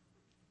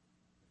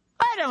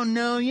 I don't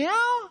know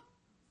you.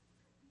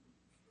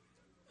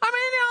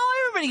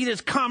 Everybody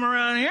just come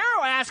around here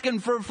asking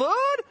for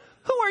food.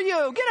 Who are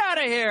you? Get out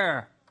of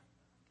here.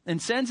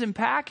 And sends him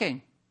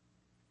packing.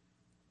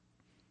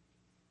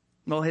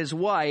 Well, his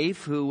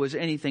wife, who was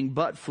anything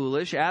but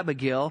foolish,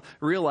 Abigail,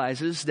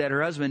 realizes that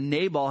her husband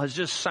Nabal has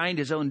just signed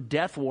his own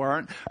death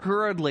warrant,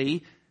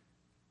 hurriedly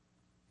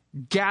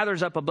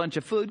gathers up a bunch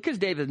of food, because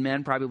David's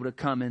men probably would have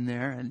come in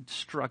there and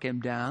struck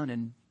him down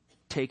and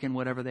taken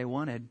whatever they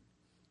wanted.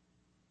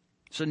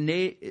 So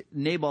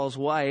Nabal's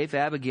wife,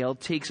 Abigail,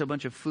 takes a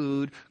bunch of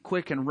food,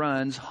 quick and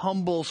runs,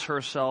 humbles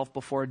herself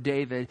before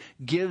David,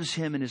 gives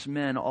him and his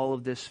men all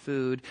of this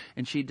food,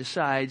 and she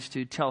decides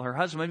to tell her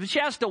husband. But she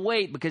has to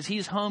wait because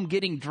he's home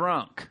getting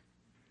drunk.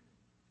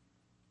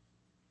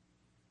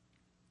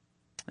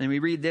 And we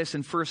read this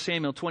in 1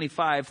 Samuel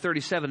 25,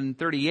 37 and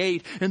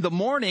 38. In the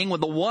morning,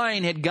 when the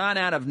wine had gone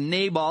out of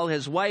Nabal,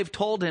 his wife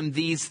told him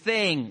these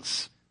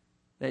things,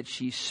 that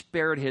she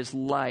spared his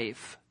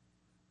life.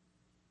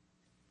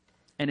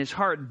 And his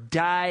heart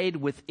died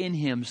within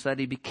him so that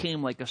he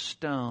became like a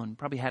stone.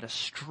 Probably had a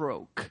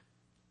stroke.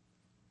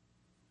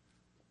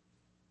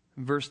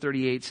 Verse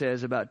 38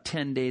 says, about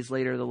 10 days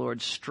later, the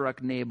Lord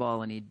struck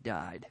Nabal and he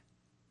died.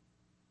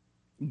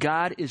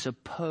 God is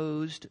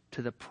opposed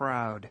to the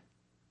proud,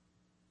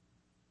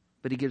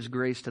 but he gives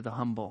grace to the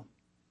humble.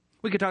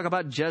 We could talk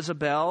about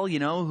Jezebel,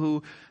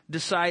 who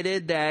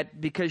decided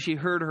that because she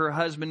heard her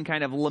husband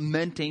kind of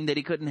lamenting that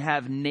he couldn't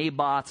have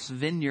Naboth's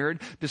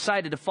vineyard,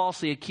 decided to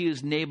falsely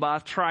accuse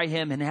Naboth, try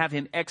him, and have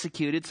him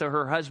executed so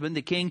her husband,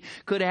 the king,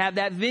 could have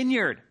that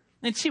vineyard.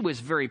 And she was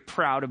very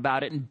proud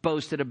about it and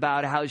boasted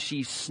about how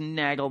she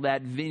snaggled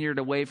that vineyard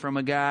away from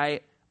a guy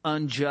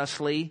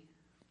unjustly.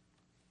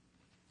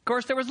 Of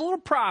course, there was a little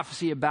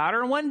prophecy about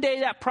her, and one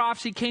day that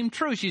prophecy came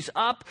true. She's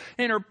up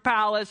in her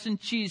palace,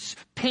 and she's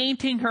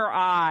painting her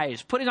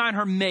eyes, putting on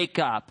her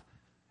makeup,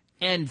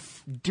 and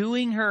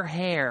doing her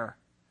hair.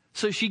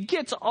 So she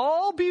gets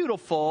all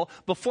beautiful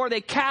before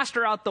they cast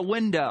her out the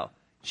window.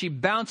 She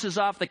bounces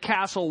off the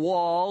castle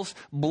walls,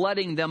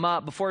 blooding them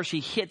up before she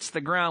hits the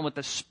ground with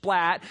a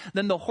splat.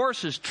 Then the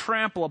horses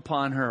trample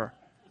upon her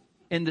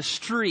in the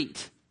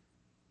street.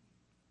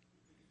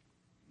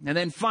 And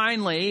then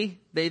finally,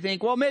 they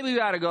think, well, maybe we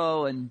ought to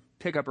go and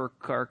pick up her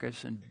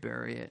carcass and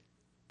bury it.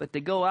 But they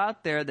go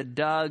out there, the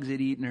dogs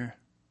had eaten her.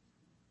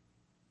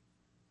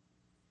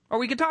 Or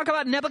we could talk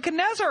about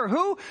Nebuchadnezzar,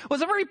 who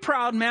was a very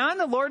proud man.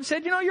 The Lord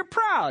said, you're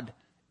proud.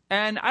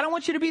 And I don't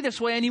want you to be this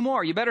way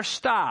anymore. You better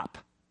stop.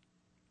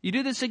 You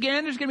do this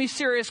again, there's going to be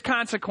serious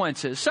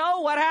consequences.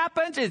 So what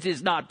happens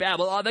is not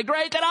Babylon the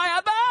Great that I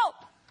have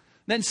built.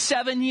 Then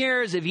 7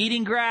 years of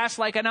eating grass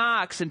like an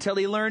ox until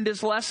he learned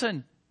his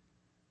lesson.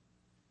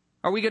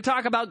 Or we could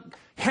talk about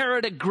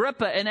Herod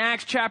Agrippa in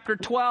Acts chapter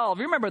 12.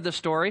 You remember the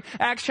story?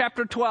 Acts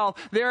chapter 12.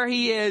 There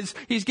he is.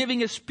 He's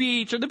giving a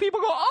speech. And the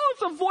people go, oh, it's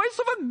the voice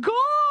of a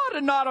God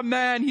and not a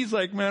man. He's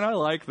like, man, I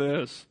like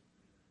this.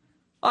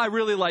 I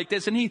really like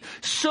this. And he's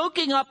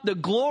soaking up the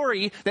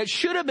glory that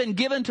should have been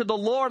given to the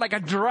Lord like a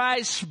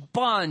dry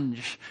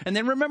sponge. And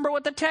then remember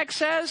what the text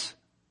says?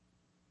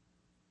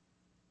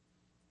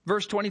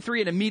 Verse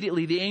 23, and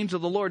immediately the angel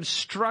of the Lord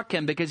struck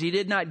him because he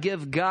did not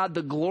give God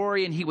the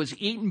glory, and he was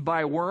eaten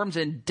by worms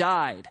and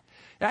died.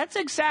 That's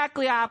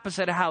exactly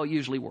opposite of how it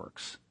usually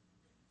works.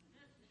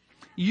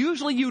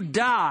 Usually you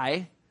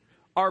die,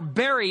 are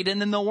buried, and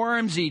then the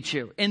worms eat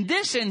you. In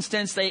this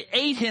instance, they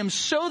ate him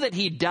so that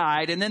he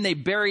died, and then they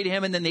buried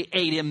him, and then they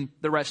ate him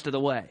the rest of the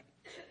way.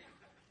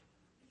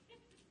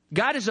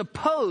 God is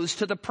opposed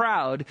to the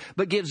proud,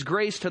 but gives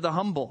grace to the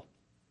humble.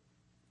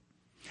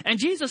 And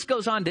Jesus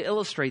goes on to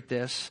illustrate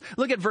this.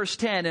 Look at verse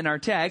 10 in our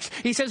text.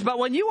 He says, but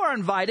when you are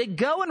invited,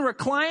 go and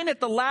recline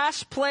at the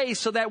last place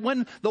so that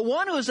when the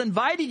one who has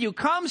invited you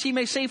comes, he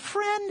may say,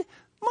 friend,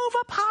 move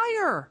up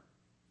higher.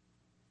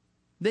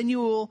 Then you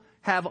will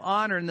have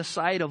honor in the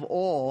sight of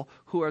all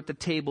who are at the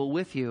table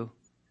with you.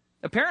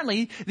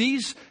 Apparently,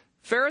 these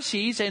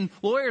Pharisees and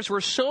lawyers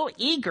were so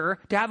eager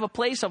to have a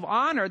place of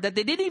honor that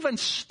they didn't even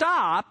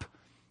stop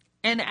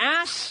and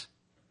ask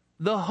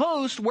the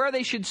host where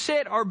they should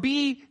sit or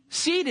be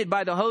seated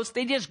by the host.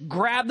 They just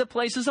grabbed the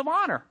places of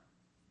honor.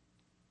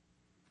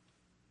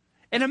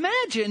 And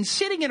imagine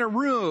sitting in a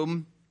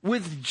room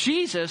with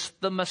Jesus,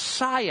 the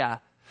Messiah,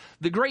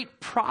 the great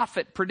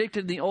prophet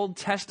predicted in the Old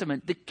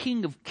Testament, the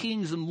King of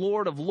Kings and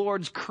Lord of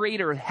Lords,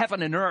 creator of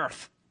heaven and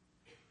earth.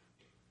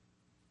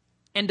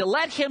 And to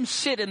let him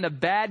sit in the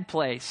bad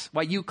place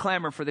while you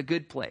clamor for the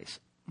good place.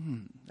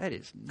 That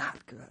is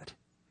not good.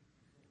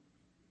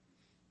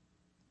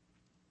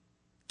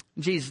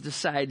 Jesus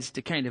decides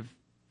to kind of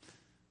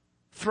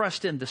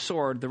thrust in the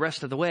sword the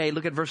rest of the way.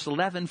 Look at verse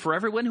 11. For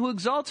everyone who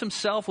exalts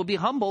himself will be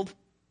humbled,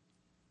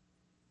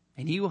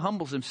 and he who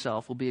humbles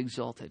himself will be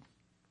exalted.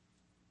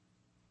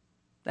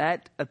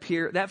 That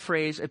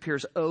phrase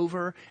appears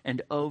over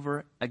and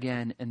over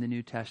again in the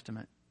New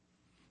Testament.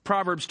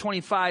 Proverbs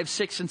 25,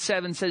 6 and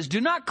 7 says, do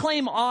not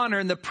claim honor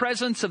in the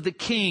presence of the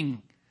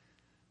king.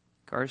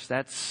 Of course,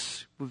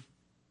 that's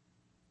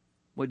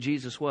what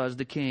Jesus was,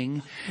 the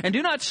king. And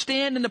do not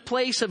stand in the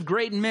place of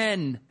great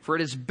men, for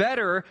it is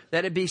better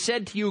that it be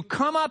said to you,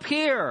 come up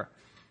here,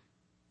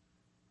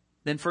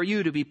 than for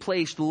you to be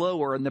placed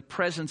lower in the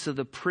presence of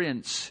the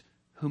prince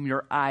whom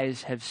your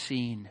eyes have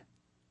seen.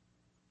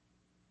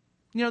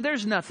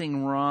 There's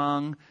nothing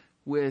wrong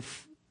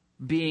with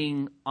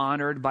being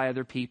honored by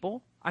other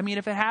people. I mean,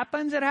 if it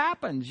happens, it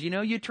happens.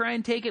 You try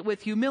and take it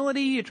with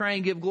humility. You try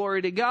and give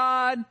glory to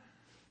God.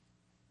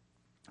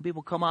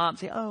 People come up and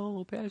say,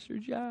 oh, Pastor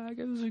Jack,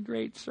 it was a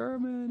great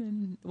sermon.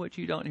 And what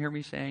you don't hear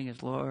me saying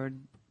is, Lord,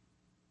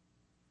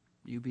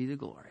 you be the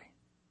glory.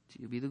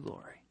 To you be the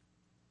glory.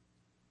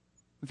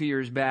 A few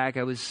years back,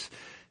 I was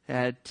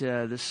at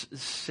this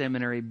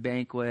seminary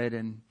banquet,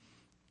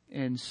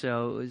 and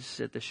so it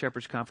was at the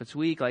Shepherd's Conference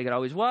week, like it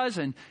always was.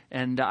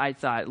 And I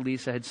thought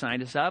Lisa had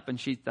signed us up, and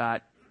she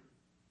thought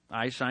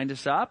I signed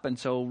us up. And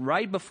so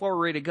right before we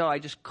were ready to go, I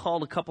just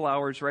called a couple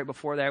hours right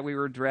before that. We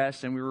were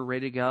dressed and we were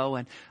ready to go.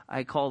 And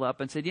I called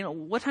up and said,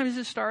 what time is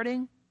this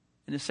starting?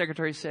 And the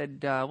secretary said,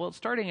 well, it's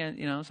starting at,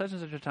 such and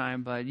such a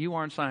time, but you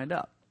aren't signed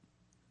up.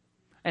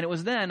 And it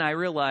was then I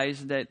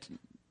realized that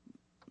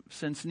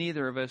since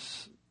neither of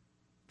us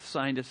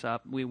signed us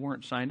up, we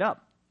weren't signed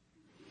up.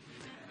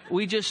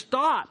 We just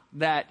thought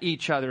that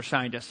each other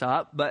signed us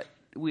up, but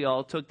we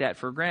all took that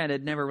for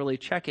granted, never really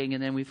checking.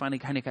 And then we finally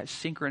kind of got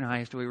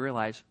synchronized. We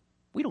realized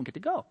we don't get to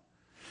go.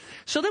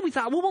 So then we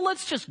thought, well,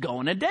 let's just go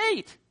on a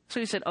date. So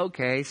he said,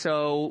 okay.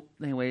 So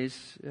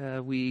anyways,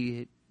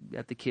 we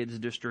got the kids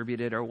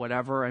distributed or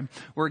whatever, and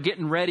we're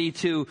getting ready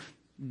to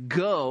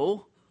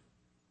go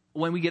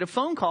when we get a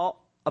phone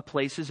call. A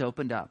place is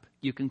opened up.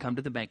 You can come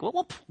to the bank.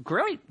 Well,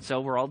 great. So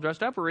we're all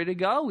dressed up. We're ready to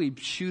go. We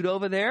shoot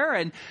over there.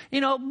 And,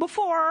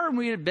 before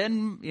we had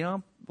been,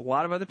 a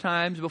lot of other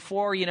times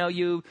before,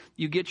 you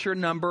get your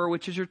number,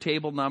 which is your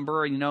table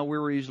number. And, we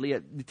were usually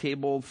at the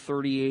table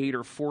 38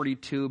 or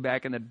 42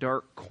 back in the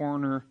dark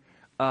corner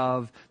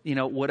of,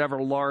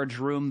 whatever large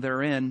room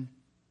they're in.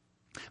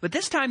 But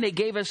this time they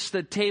gave us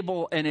the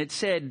table and it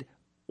said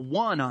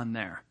 1 on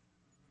there.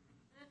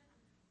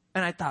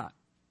 And I thought,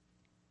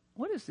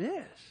 what is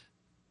this?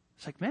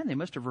 It's like, man, they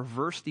must have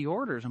reversed the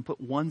orders and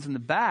put 1s in the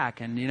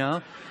back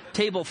and,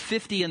 table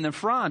 50 in the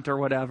front or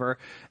whatever.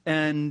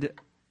 And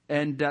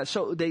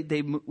so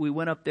we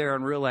went up there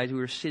and realized we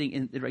were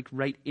sitting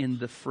right in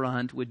the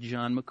front with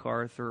John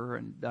MacArthur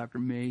and Dr.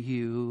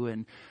 Mayhew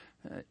and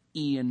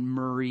Ian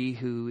Murray,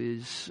 who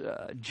is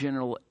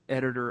general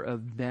editor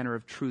of Banner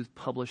of Truth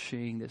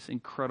Publishing, this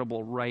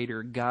incredible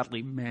writer,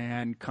 godly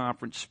man,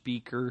 conference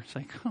speaker. It's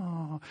like,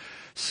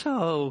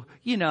 so,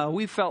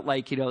 we felt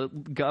like,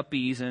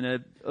 guppies in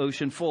an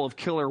ocean full of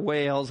killer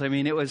whales. I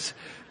mean, it was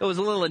a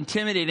little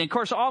intimidating. Of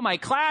course, all my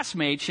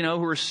classmates, who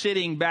were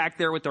sitting back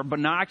there with their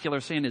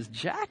binoculars saying, is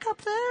Jack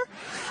up there?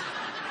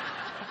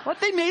 What,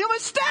 they made a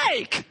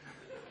mistake.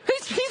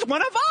 He's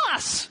one of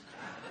us.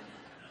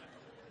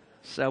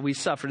 So we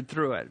suffered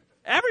through it.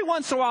 Every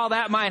once in a while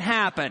that might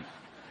happen.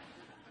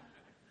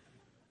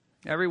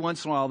 Every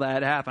once in a while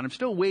that happened. I'm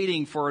still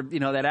waiting for,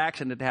 that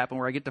accident to happen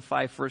where I get to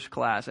 5 first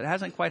class. It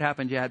hasn't quite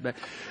happened yet, but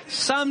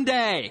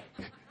someday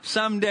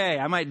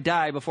I might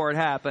die before it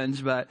happens,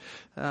 but,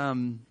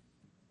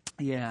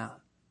 yeah.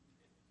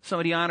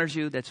 Somebody honors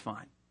you, that's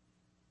fine.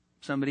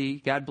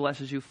 God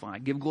blesses you,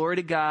 fine. Give glory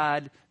to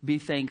God, be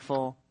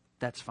thankful,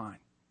 that's fine.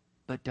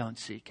 But don't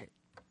seek it.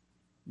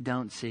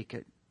 Don't seek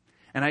it.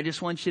 And I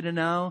just want you to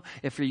know,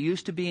 if you're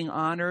used to being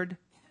honored,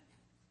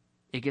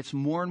 it gets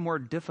more and more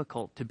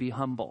difficult to be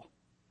humble.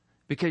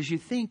 Because you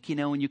think,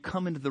 when you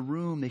come into the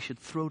room, they should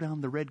throw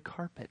down the red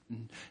carpet.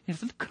 And,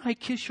 can I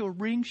kiss your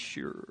ring?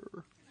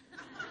 Sure.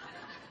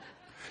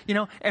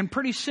 And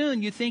pretty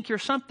soon you think you're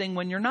something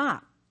when you're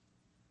not.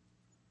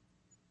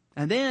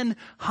 And then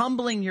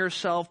humbling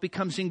yourself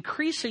becomes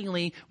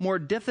increasingly more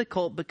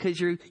difficult because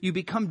you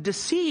become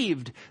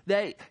deceived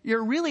that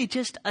you're really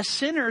just a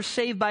sinner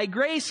saved by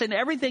grace and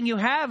everything you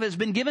have has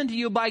been given to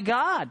you by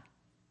God.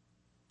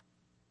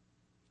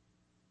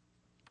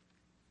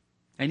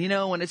 And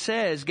when it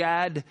says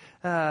God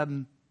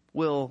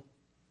will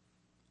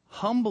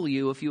humble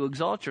you if you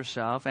exalt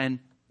yourself and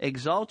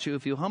exalt you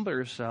if you humble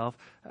yourself,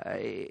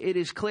 it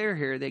is clear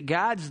here that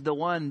God's the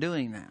one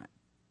doing that.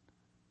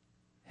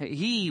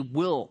 He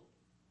will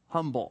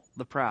humble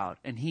the proud,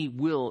 and He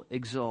will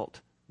exalt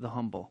the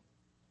humble.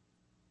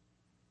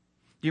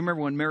 Do you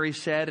remember when Mary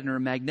said in her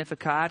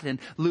Magnificat in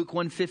Luke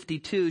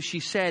 1:52,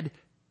 she said,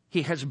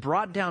 He has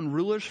brought down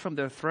rulers from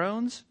their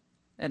thrones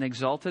and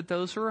exalted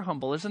those who are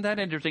humble. Isn't that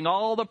interesting?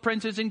 All the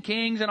princes and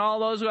kings and all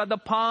those who had the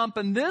pomp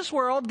in this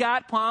world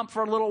got pomp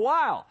for a little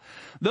while.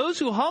 Those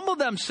who humbled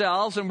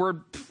themselves and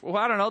were,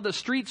 the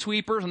street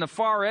sweepers on the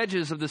far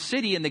edges of the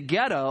city in the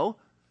ghetto,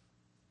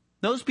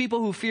 those people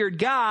who feared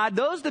God,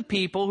 those are the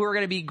people who are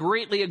going to be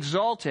greatly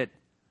exalted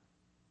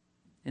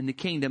in the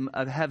kingdom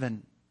of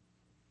heaven.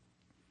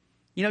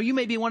 You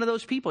may be one of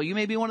those people. You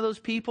may be one of those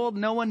people.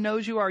 No one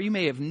knows you are. You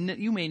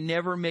may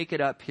never make it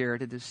up here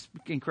to this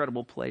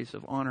incredible place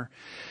of honor.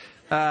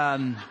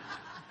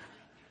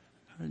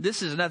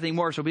 This is nothing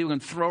more so people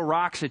can throw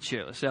rocks at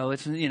you. So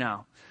it's,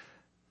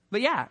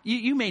 But yeah,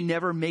 you may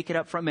never make it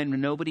up from it,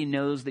 and nobody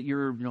knows that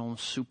you're,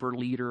 super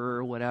leader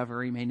or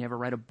whatever. You may never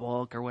write a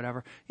book or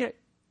whatever.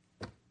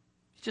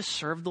 Just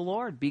serve the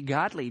Lord. Be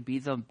godly. Be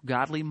the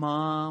godly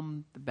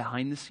mom, the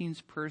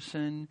behind-the-scenes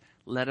person.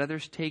 Let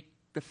others take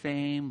the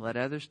fame. Let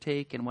others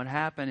take. And what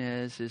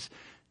happens is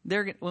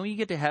when you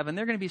get to heaven,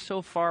 they're going to be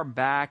so far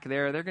back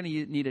there, they're going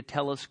to need a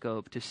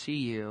telescope to see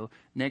you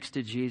next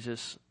to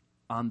Jesus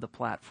on the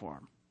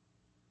platform.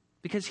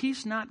 Because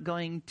He's not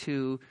going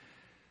to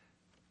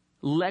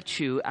let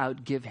you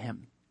outgive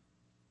Him.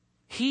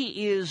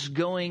 He is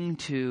going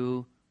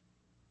to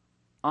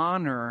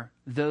honor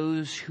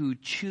those who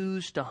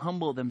choose to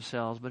humble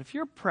themselves. But if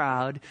you're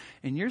proud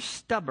and you're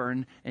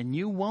stubborn and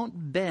you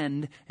won't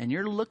bend and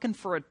you're looking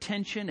for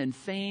attention and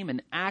fame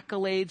and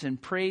accolades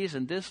and praise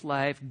in this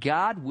life,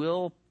 God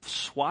will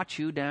swat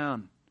you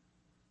down.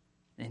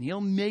 And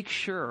He'll make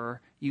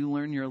sure you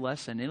learn your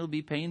lesson. It'll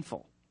be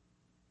painful.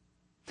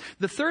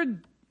 The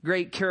third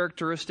great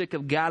characteristic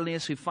of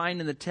godliness we find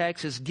in the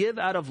text is give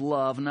out of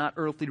love, not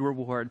earthly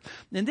reward.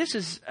 And this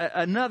is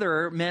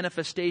another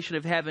manifestation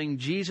of having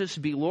Jesus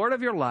be Lord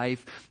of your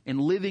life and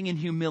living in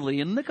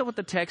humility. And look at what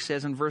the text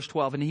says in verse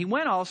 12. And he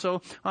went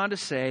also on to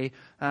say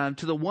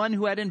to the one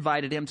who had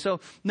invited him.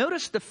 So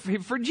notice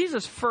for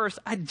Jesus first,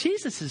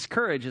 Jesus'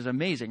 courage is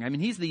amazing. I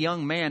mean, he's the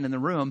young man in the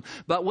room,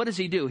 but what does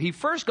he do? He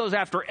first goes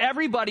after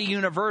everybody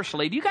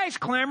universally. Do you guys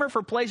clamor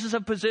for places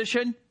of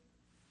position?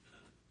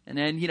 And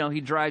then,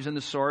 he drives in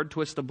the sword,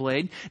 twists the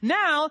blade.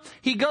 Now,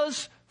 he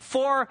goes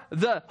for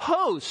the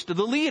host,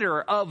 the leader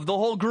of the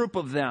whole group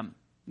of them.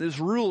 This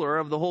ruler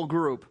of the whole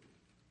group.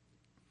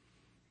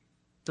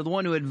 To the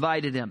one who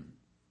invited him.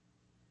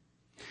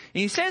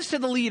 And he says to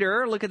the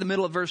leader, look at the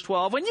middle of verse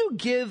 12, when you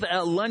give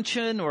a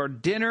luncheon or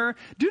dinner,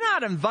 do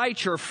not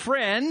invite your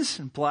friends,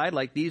 implied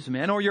like these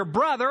men, or your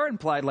brother,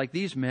 implied like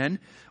these men,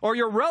 or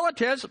your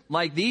relatives,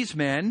 like these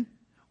men,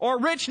 or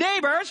rich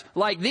neighbors,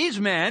 like these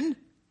men.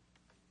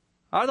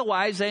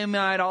 Otherwise, they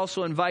might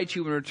also invite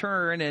you in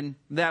return, and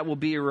that will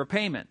be your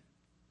repayment.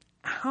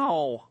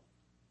 How?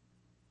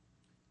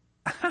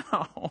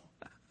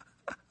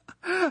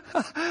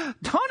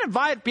 Don't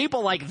invite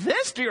people like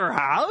this to your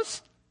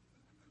house.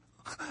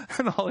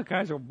 And all the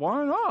guys are,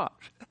 why not?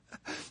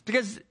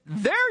 Because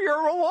they're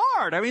your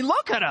reward. I mean,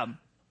 look at them.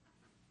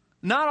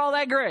 Not all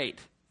that great.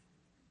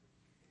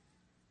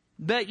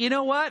 But you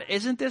know what?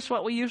 Isn't this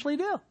what we usually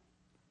do?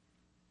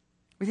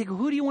 We think,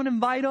 who do you want to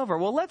invite over?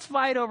 Well, let's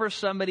invite over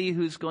somebody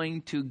who's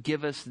going to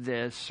give us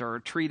this or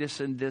treat us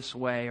in this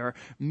way or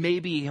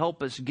maybe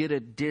help us get a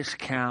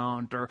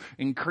discount or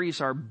increase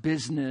our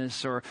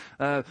business or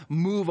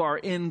move our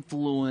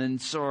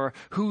influence or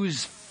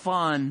who's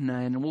fun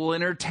and will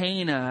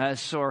entertain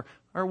us or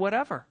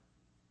whatever.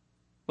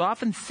 We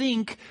often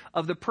think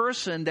of the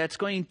person that's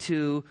going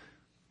to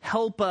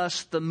help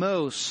us the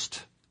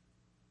most.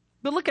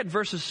 But look at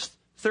verses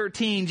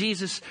 13,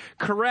 Jesus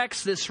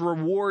corrects this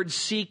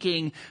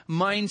reward-seeking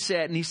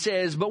mindset, and he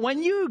says, but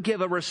when you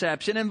give a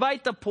reception,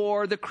 invite the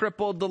poor, the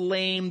crippled, the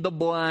lame, the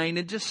blind,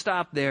 and just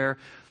stop there.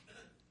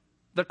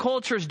 The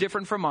culture is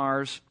different from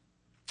ours.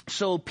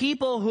 So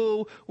people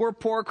who were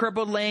poor,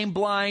 crippled, lame,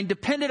 blind,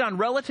 depended on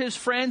relatives,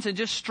 friends, and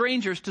just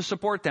strangers to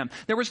support them.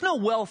 There was no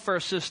welfare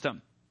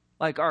system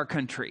like our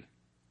country.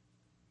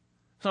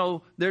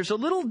 So there's a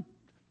little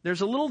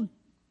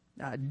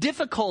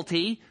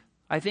difficulty,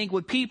 I think,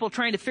 with people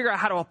trying to figure out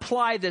how to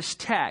apply this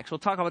text. We'll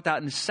talk about that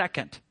in a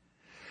second.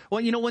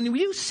 Well, when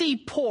you see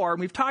poor, and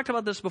we've talked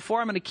about this before,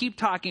 I'm going to keep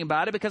talking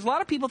about it because a lot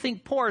of people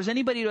think poor is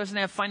anybody who doesn't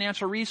have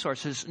financial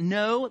resources.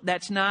 No,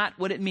 that's not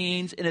what it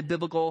means in a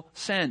biblical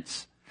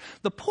sense.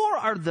 The poor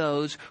are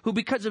those who,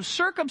 because of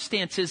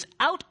circumstances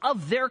out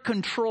of their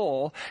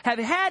control, have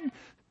had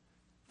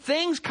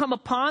things come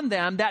upon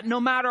them that no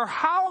matter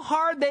how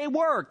hard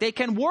they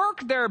can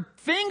work their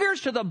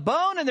fingers to the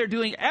bone and they're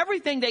doing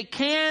everything they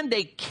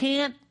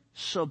can't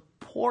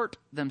support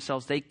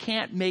themselves. They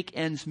can't make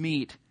ends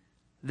meet.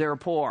 They're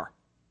poor.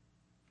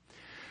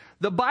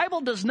 The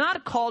Bible does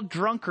not call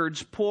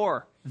drunkards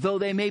poor, though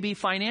they may be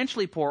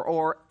financially poor,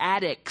 or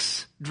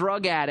addicts,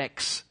 drug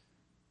addicts,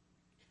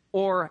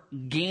 or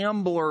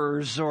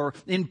gamblers, or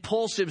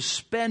impulsive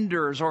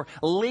spenders, or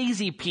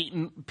lazy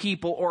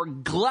people, or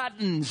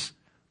gluttons.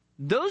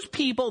 Those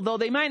people, though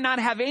they might not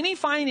have any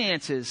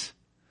finances,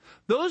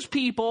 those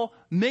people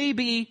may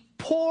be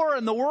poor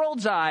in the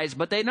world's eyes,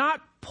 but they're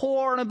not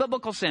poor in a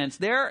biblical sense.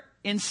 They're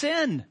in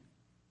sin.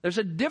 There's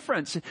a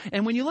difference.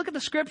 And when you look at the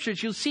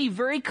scriptures, you'll see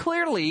very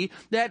clearly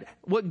that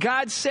what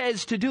God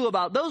says to do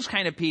about those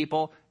kind of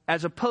people,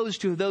 as opposed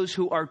to those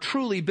who are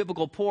truly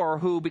biblical poor,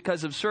 who,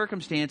 because of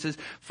circumstances,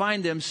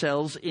 find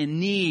themselves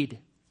in need.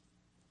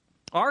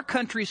 Our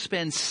country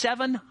spends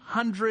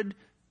 $700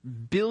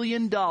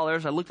 billion, I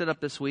looked it up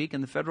this week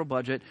in the federal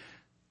budget,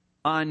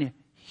 on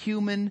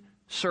human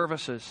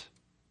services.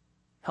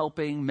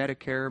 Helping,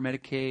 Medicare,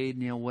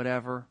 Medicaid,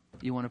 whatever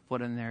you want to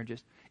put in there.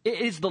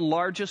 It is the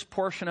largest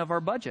portion of our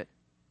budget.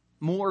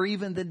 More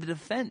even than the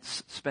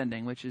defense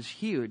spending, which is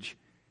huge.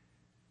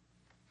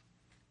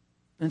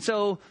 And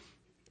so,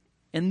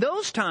 in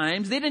those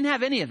times, they didn't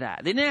have any of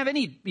that. They didn't have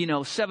any,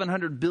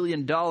 $700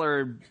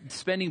 billion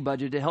spending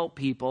budget to help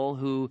people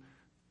who,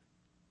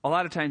 a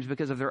lot of times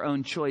because of their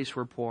own choice,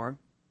 were poor.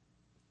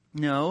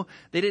 No,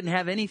 they didn't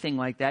have anything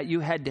like that.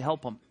 You had to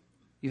help them.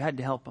 You had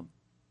to help them.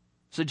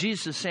 So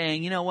Jesus is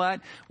saying, you know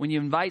what? When you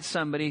invite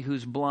somebody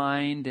who's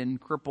blind and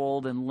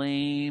crippled and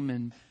lame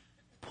and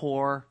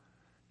poor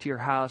to your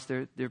house,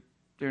 they're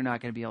not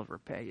going to be able to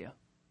repay you.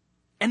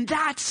 And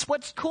that's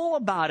what's cool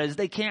about it, is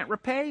they can't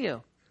repay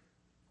you.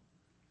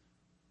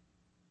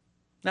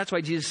 That's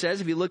why Jesus says,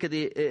 if you look at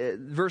the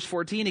verse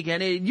 14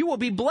 again, you will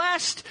be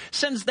blessed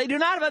since they do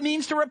not have a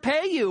means to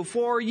repay you,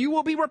 for you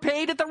will be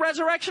repaid at the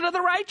resurrection of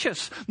the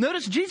righteous.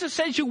 Notice Jesus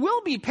says you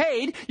will be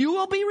paid, you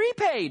will be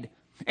repaid.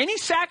 Any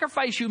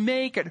sacrifice you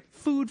make, and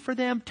food for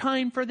them,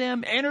 time for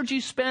them,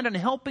 energy spent on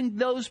helping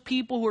those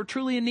people who are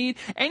truly in need,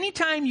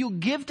 anytime you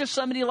give to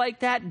somebody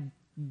like that,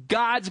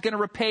 God's going to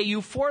repay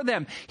you for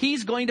them.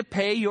 He's going to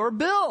pay your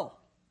bill.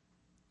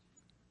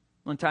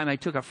 One time I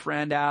took a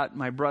friend out,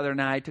 my brother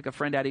and I took a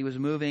friend out, he was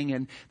moving,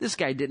 and this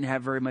guy didn't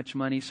have very much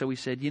money, so we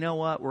said, you know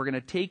what, we're going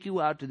to take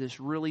you out to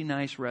this really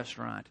nice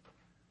restaurant,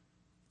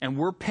 and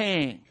we're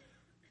paying.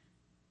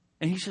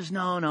 And he says,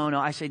 no.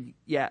 I said,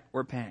 yeah,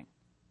 we're paying.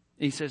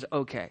 And he says,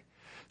 okay.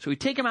 So we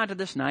take him out to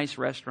this nice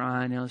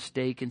restaurant,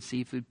 steak and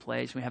seafood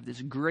place. We have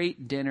this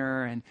great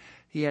dinner, and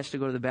he has to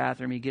go to the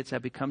bathroom. He gets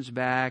up, he comes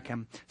back.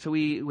 So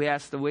we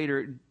asked the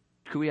waiter,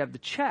 could we have the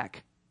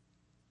check?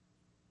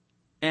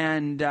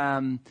 And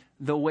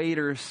the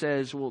waiter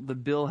says, well, the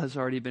bill has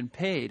already been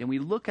paid. And we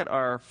look at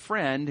our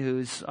friend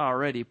who's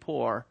already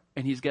poor,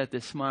 and he's got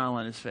this smile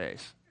on his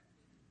face.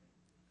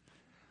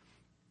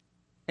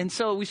 And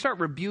so we start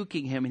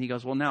rebuking him, and he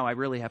goes, well, no, I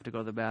really have to go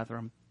to the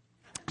bathroom.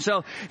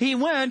 So he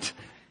went,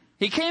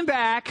 he came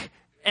back,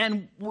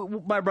 and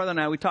my brother and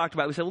I, we talked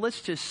about it. We said, well,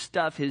 let's just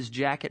stuff his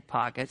jacket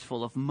pockets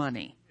full of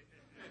money,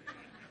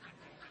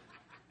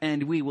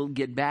 and we will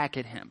get back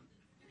at him.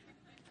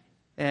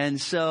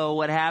 And so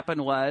what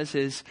happened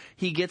is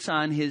he gets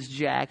on his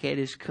jacket,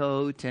 his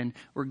coat, and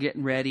we're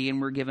getting ready,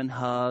 and we're giving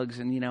hugs,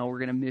 and, we're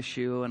going to miss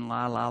you, and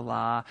la, la,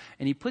 la.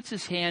 And he puts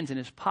his hands in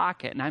his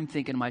pocket, and I'm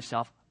thinking to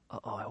myself,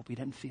 I hope he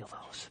doesn't feel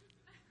those.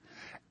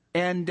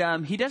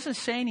 And he doesn't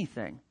say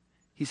anything.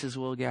 He says,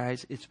 well,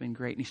 guys, it's been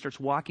great. And he starts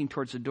walking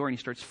towards the door, and he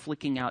starts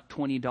flicking out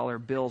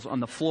 $20 bills on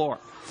the floor.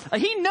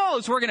 He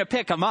knows we're going to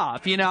pick him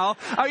up,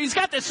 He's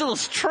got this little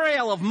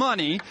trail of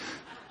money.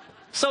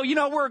 So,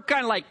 we're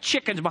kind of like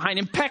chickens behind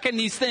him, pecking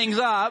these things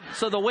up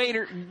so the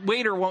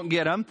waiter won't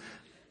get them.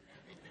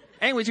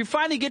 Anyways, we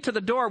finally get to the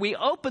door. We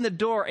open the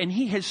door, and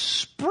he has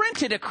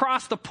sprinted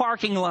across the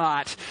parking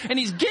lot. And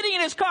he's getting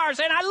in his car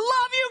saying, I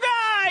love you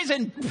guys!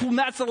 And boom,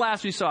 that's the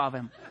last we saw of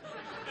him.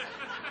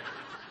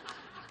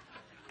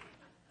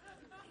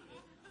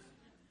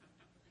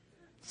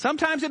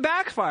 Sometimes it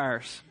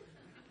backfires.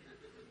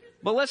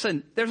 But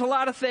listen, there's a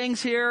lot of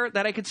things here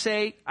that I could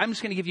say. I'm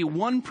just going to give you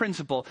one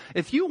principle.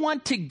 If you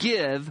want to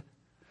give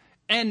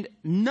and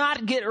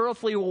not get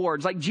earthly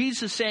rewards, like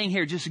Jesus is saying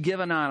here, just give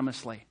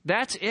anonymously.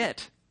 That's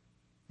it.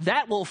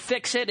 That will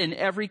fix it in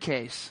every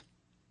case.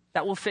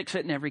 That will fix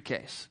it in every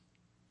case.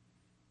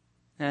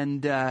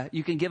 And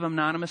you can give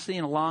anonymously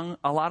in a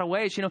lot of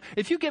ways.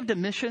 If you give to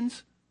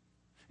missions,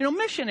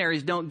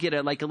 missionaries don't get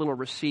a little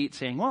receipt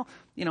saying, well,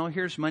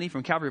 here's money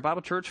from Calvary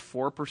Bible Church.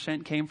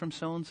 4% came from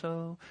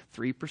so-and-so.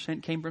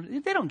 3% came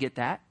from... They don't get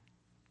that.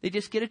 They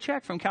just get a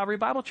check from Calvary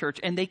Bible Church,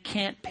 and they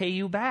can't pay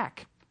you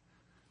back.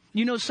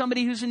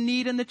 Somebody who's in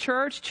need in the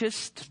church,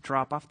 just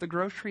drop off the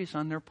groceries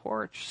on their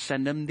porch.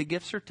 Send them the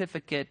gift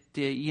certificate,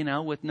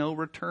 with no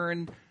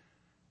return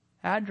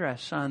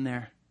address on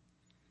there.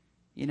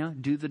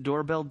 Do the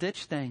doorbell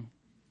ditch thing.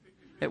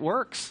 It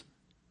works.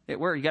 It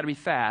works. You got to be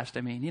fast.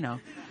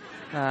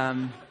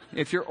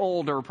 If you're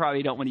older,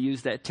 probably don't want to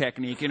use that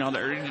technique.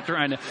 They're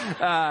trying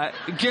to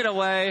get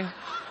away.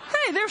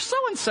 Hey, there's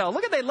so-and-so.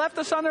 Look they left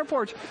us on their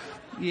porch.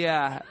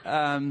 Yeah,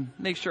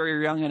 make sure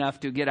you're young enough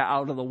to get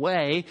out of the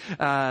way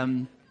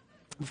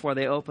before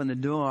they open the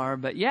door.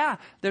 But yeah,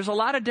 there's a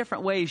lot of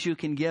different ways you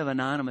can give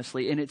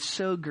anonymously, and it's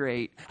so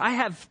great. I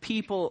have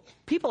people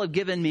have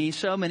given me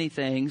so many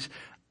things.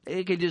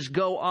 It could just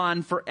go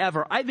on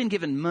forever. I've been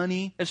given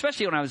money,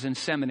 especially when I was in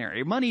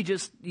seminary. Money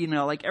just,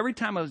 every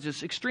time I was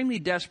just extremely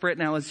desperate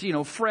and I was,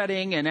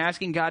 fretting and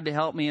asking God to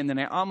help me, and then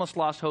I almost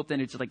lost hope,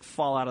 then it'd just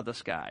fall out of the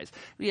skies.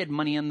 We had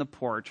money on the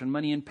porch and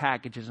money in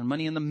packages and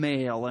money in the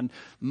mail and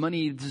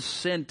money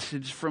sent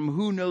from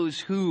who knows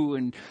who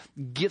and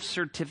gift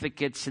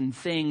certificates and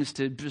things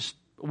to just,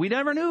 we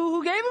never knew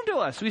who gave them to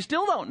us. We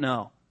still don't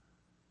know.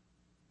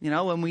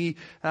 When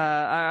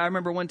I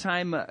remember one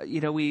time,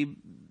 we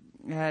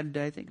had,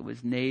 I think it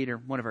was Nate or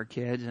one of our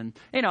kids, and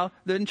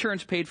the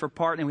insurance paid for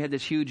part, and we had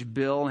this huge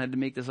bill and had to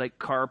make this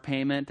car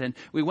payment, and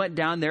we went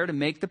down there to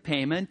make the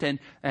payment, and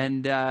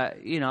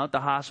at the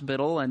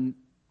hospital, and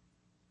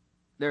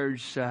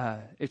there's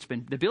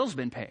the bill's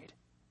been paid,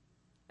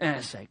 and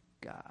it's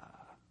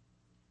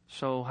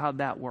so how'd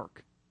that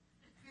work?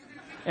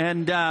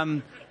 And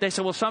they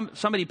said, well,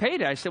 somebody paid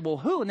it. I said, well,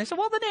 who? And they said,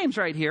 well, the name's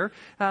right here.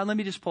 Let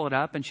me just pull it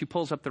up. And she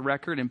pulls up the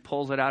record and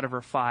pulls it out of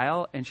her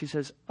file, and she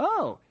says,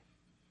 oh,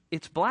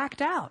 it's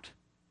blacked out.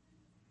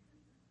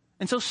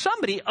 And so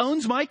somebody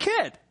owns my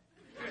kid.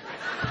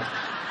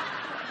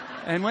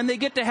 And when they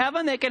get to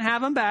heaven, they can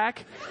have him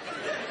back.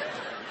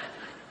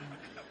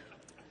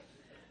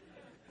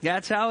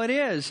 That's how it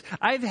is.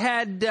 I've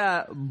had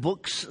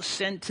books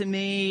sent to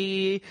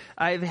me.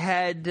 I've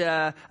had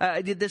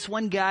this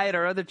one guy at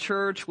our other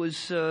church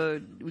was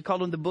we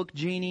called him the book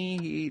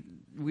genie.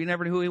 We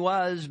never knew who he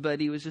was, but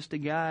he was just a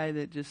guy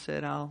that just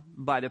said, I'll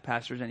buy the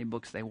pastors any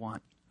books they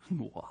want.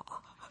 We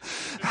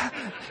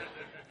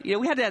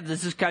had to have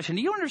this discussion.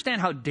 Do you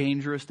understand how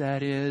dangerous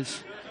that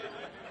is?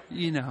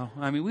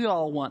 We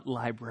all want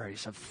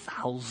libraries of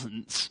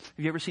thousands.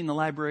 Have you ever seen the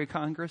Library of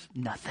Congress?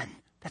 Nothing.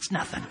 That's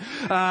nothing.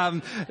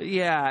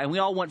 And we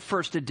all want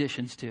first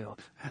editions too.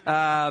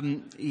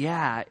 And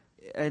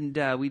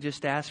we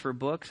just asked for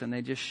books, and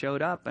they just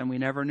showed up, and we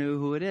never knew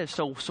who it is.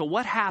 So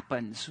what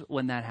happens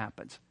when that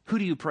happens? Who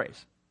do you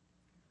praise?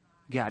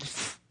 God.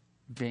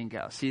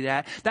 Bingo. See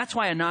that? That's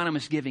why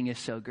anonymous giving is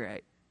so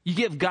great. You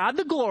give God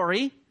the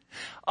glory.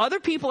 Other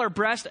people are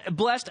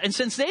blessed. And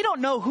since they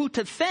don't know who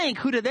to thank,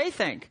 who do they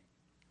thank?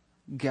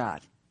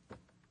 God.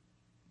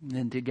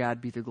 And to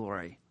God be the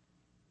glory.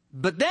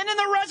 But then in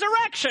the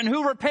resurrection,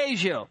 who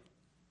repays you?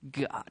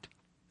 God.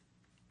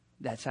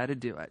 That's how to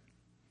do it.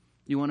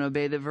 You want to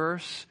obey the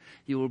verse?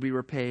 You will be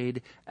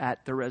repaid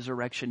at the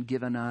resurrection.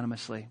 Give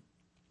anonymously.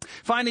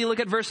 Finally,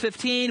 look at verse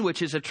 15,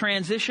 which is a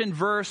transition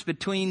verse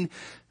between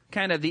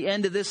kind of the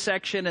end of this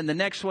section and the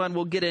next one.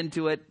 We'll get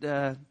into it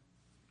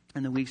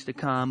in the weeks to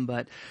come.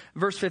 But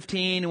verse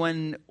 15,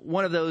 when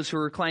one of those who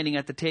were reclining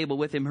at the table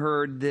with him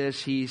heard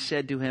this, he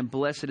said to him,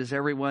 "Blessed is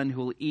everyone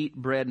who will eat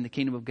bread in the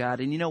kingdom of God."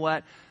 And you know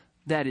what?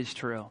 That is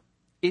true.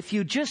 If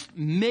you just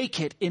make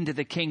it into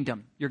the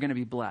kingdom, you're going to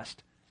be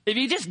blessed. If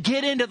you just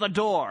get into the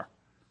door,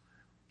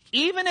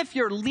 even if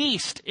you're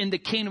least in the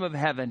kingdom of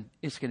heaven,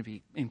 it's going to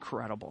be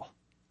incredible.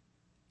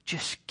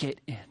 Just get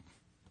in.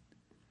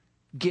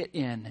 Get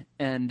in.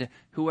 And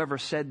whoever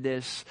said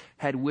this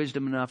had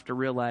wisdom enough to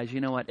realize,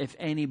 you know what, if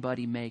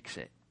anybody makes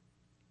it,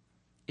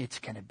 it's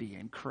going to be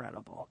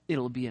incredible.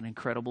 It'll be an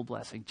incredible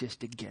blessing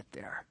just to get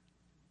there.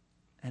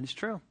 And it's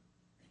true.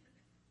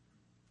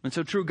 And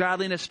so true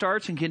godliness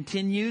starts and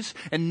continues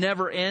and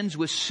never ends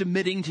with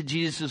submitting to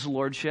Jesus'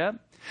 lordship.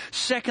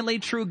 Secondly,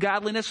 true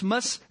godliness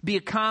must be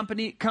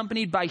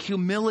accompanied by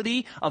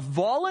humility, a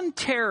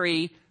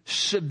voluntary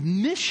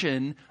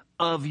submission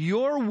of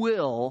your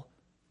will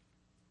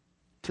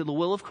to the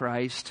will of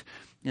Christ.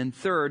 And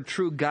third,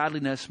 true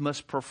godliness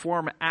must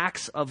perform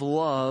acts of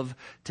love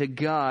to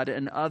God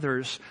and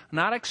others,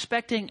 not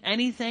expecting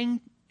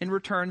anything in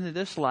return to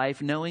this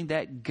life, knowing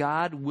that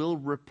God will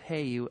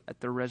repay you at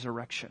the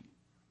resurrection.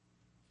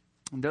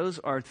 And those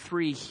are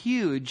three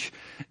huge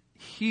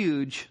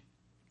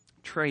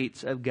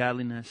traits of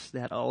godliness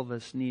that all of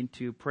us need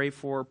to pray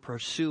for,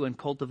 pursue, and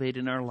cultivate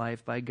in our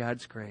life by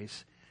God's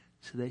grace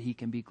so that He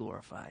can be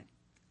glorified.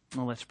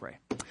 Well, let's pray.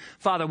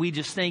 Father, we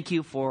just thank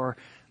you for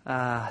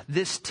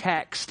this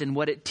text and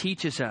what it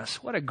teaches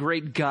us. What a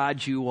great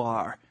God you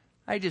are.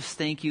 I just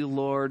thank you,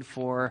 Lord,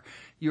 for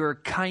your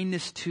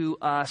kindness to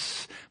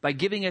us by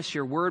giving us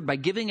your word, by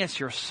giving us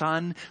your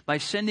Son, by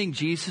sending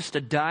Jesus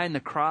to die on the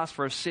cross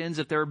for our sins.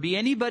 If there be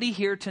anybody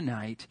here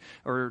tonight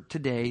or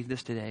today,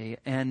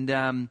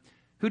 and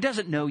who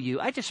doesn't know you,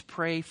 I just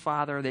pray,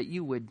 Father, that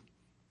you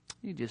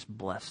just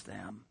bless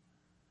them,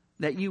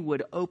 that you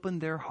would open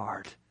their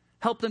heart,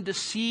 help them to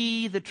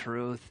see the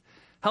truth,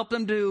 help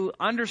them to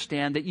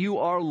understand that you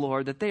are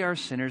Lord, that they are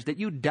sinners, that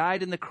you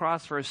died on the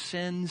cross for our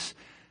sins,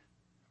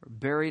 were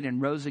buried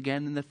and rose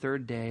again in the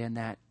third day, and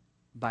that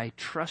by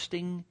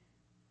trusting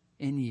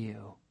in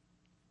you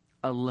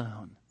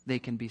alone, they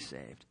can be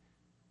saved.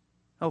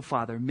 Oh,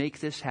 Father, make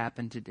this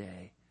happen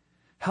today.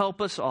 Help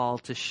us all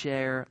to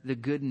share the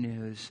good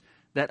news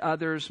that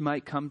others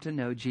might come to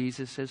know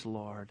Jesus as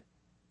Lord,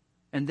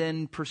 and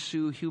then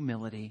pursue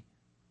humility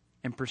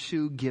and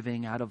pursue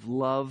giving out of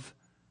love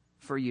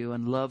for you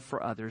and love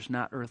for others,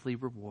 not earthly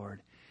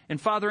reward. And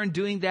Father, in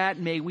doing that,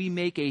 may we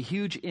make a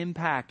huge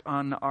impact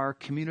on our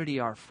community,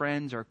 our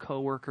friends, our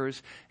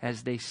coworkers,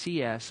 as they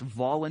see us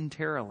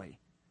voluntarily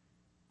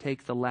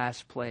take the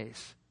last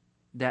place,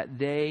 that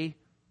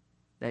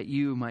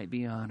you might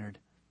be honored.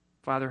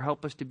 Father,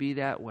 help us to be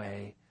that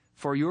way.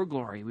 For your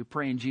glory, we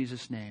pray in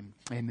Jesus' name.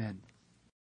 Amen.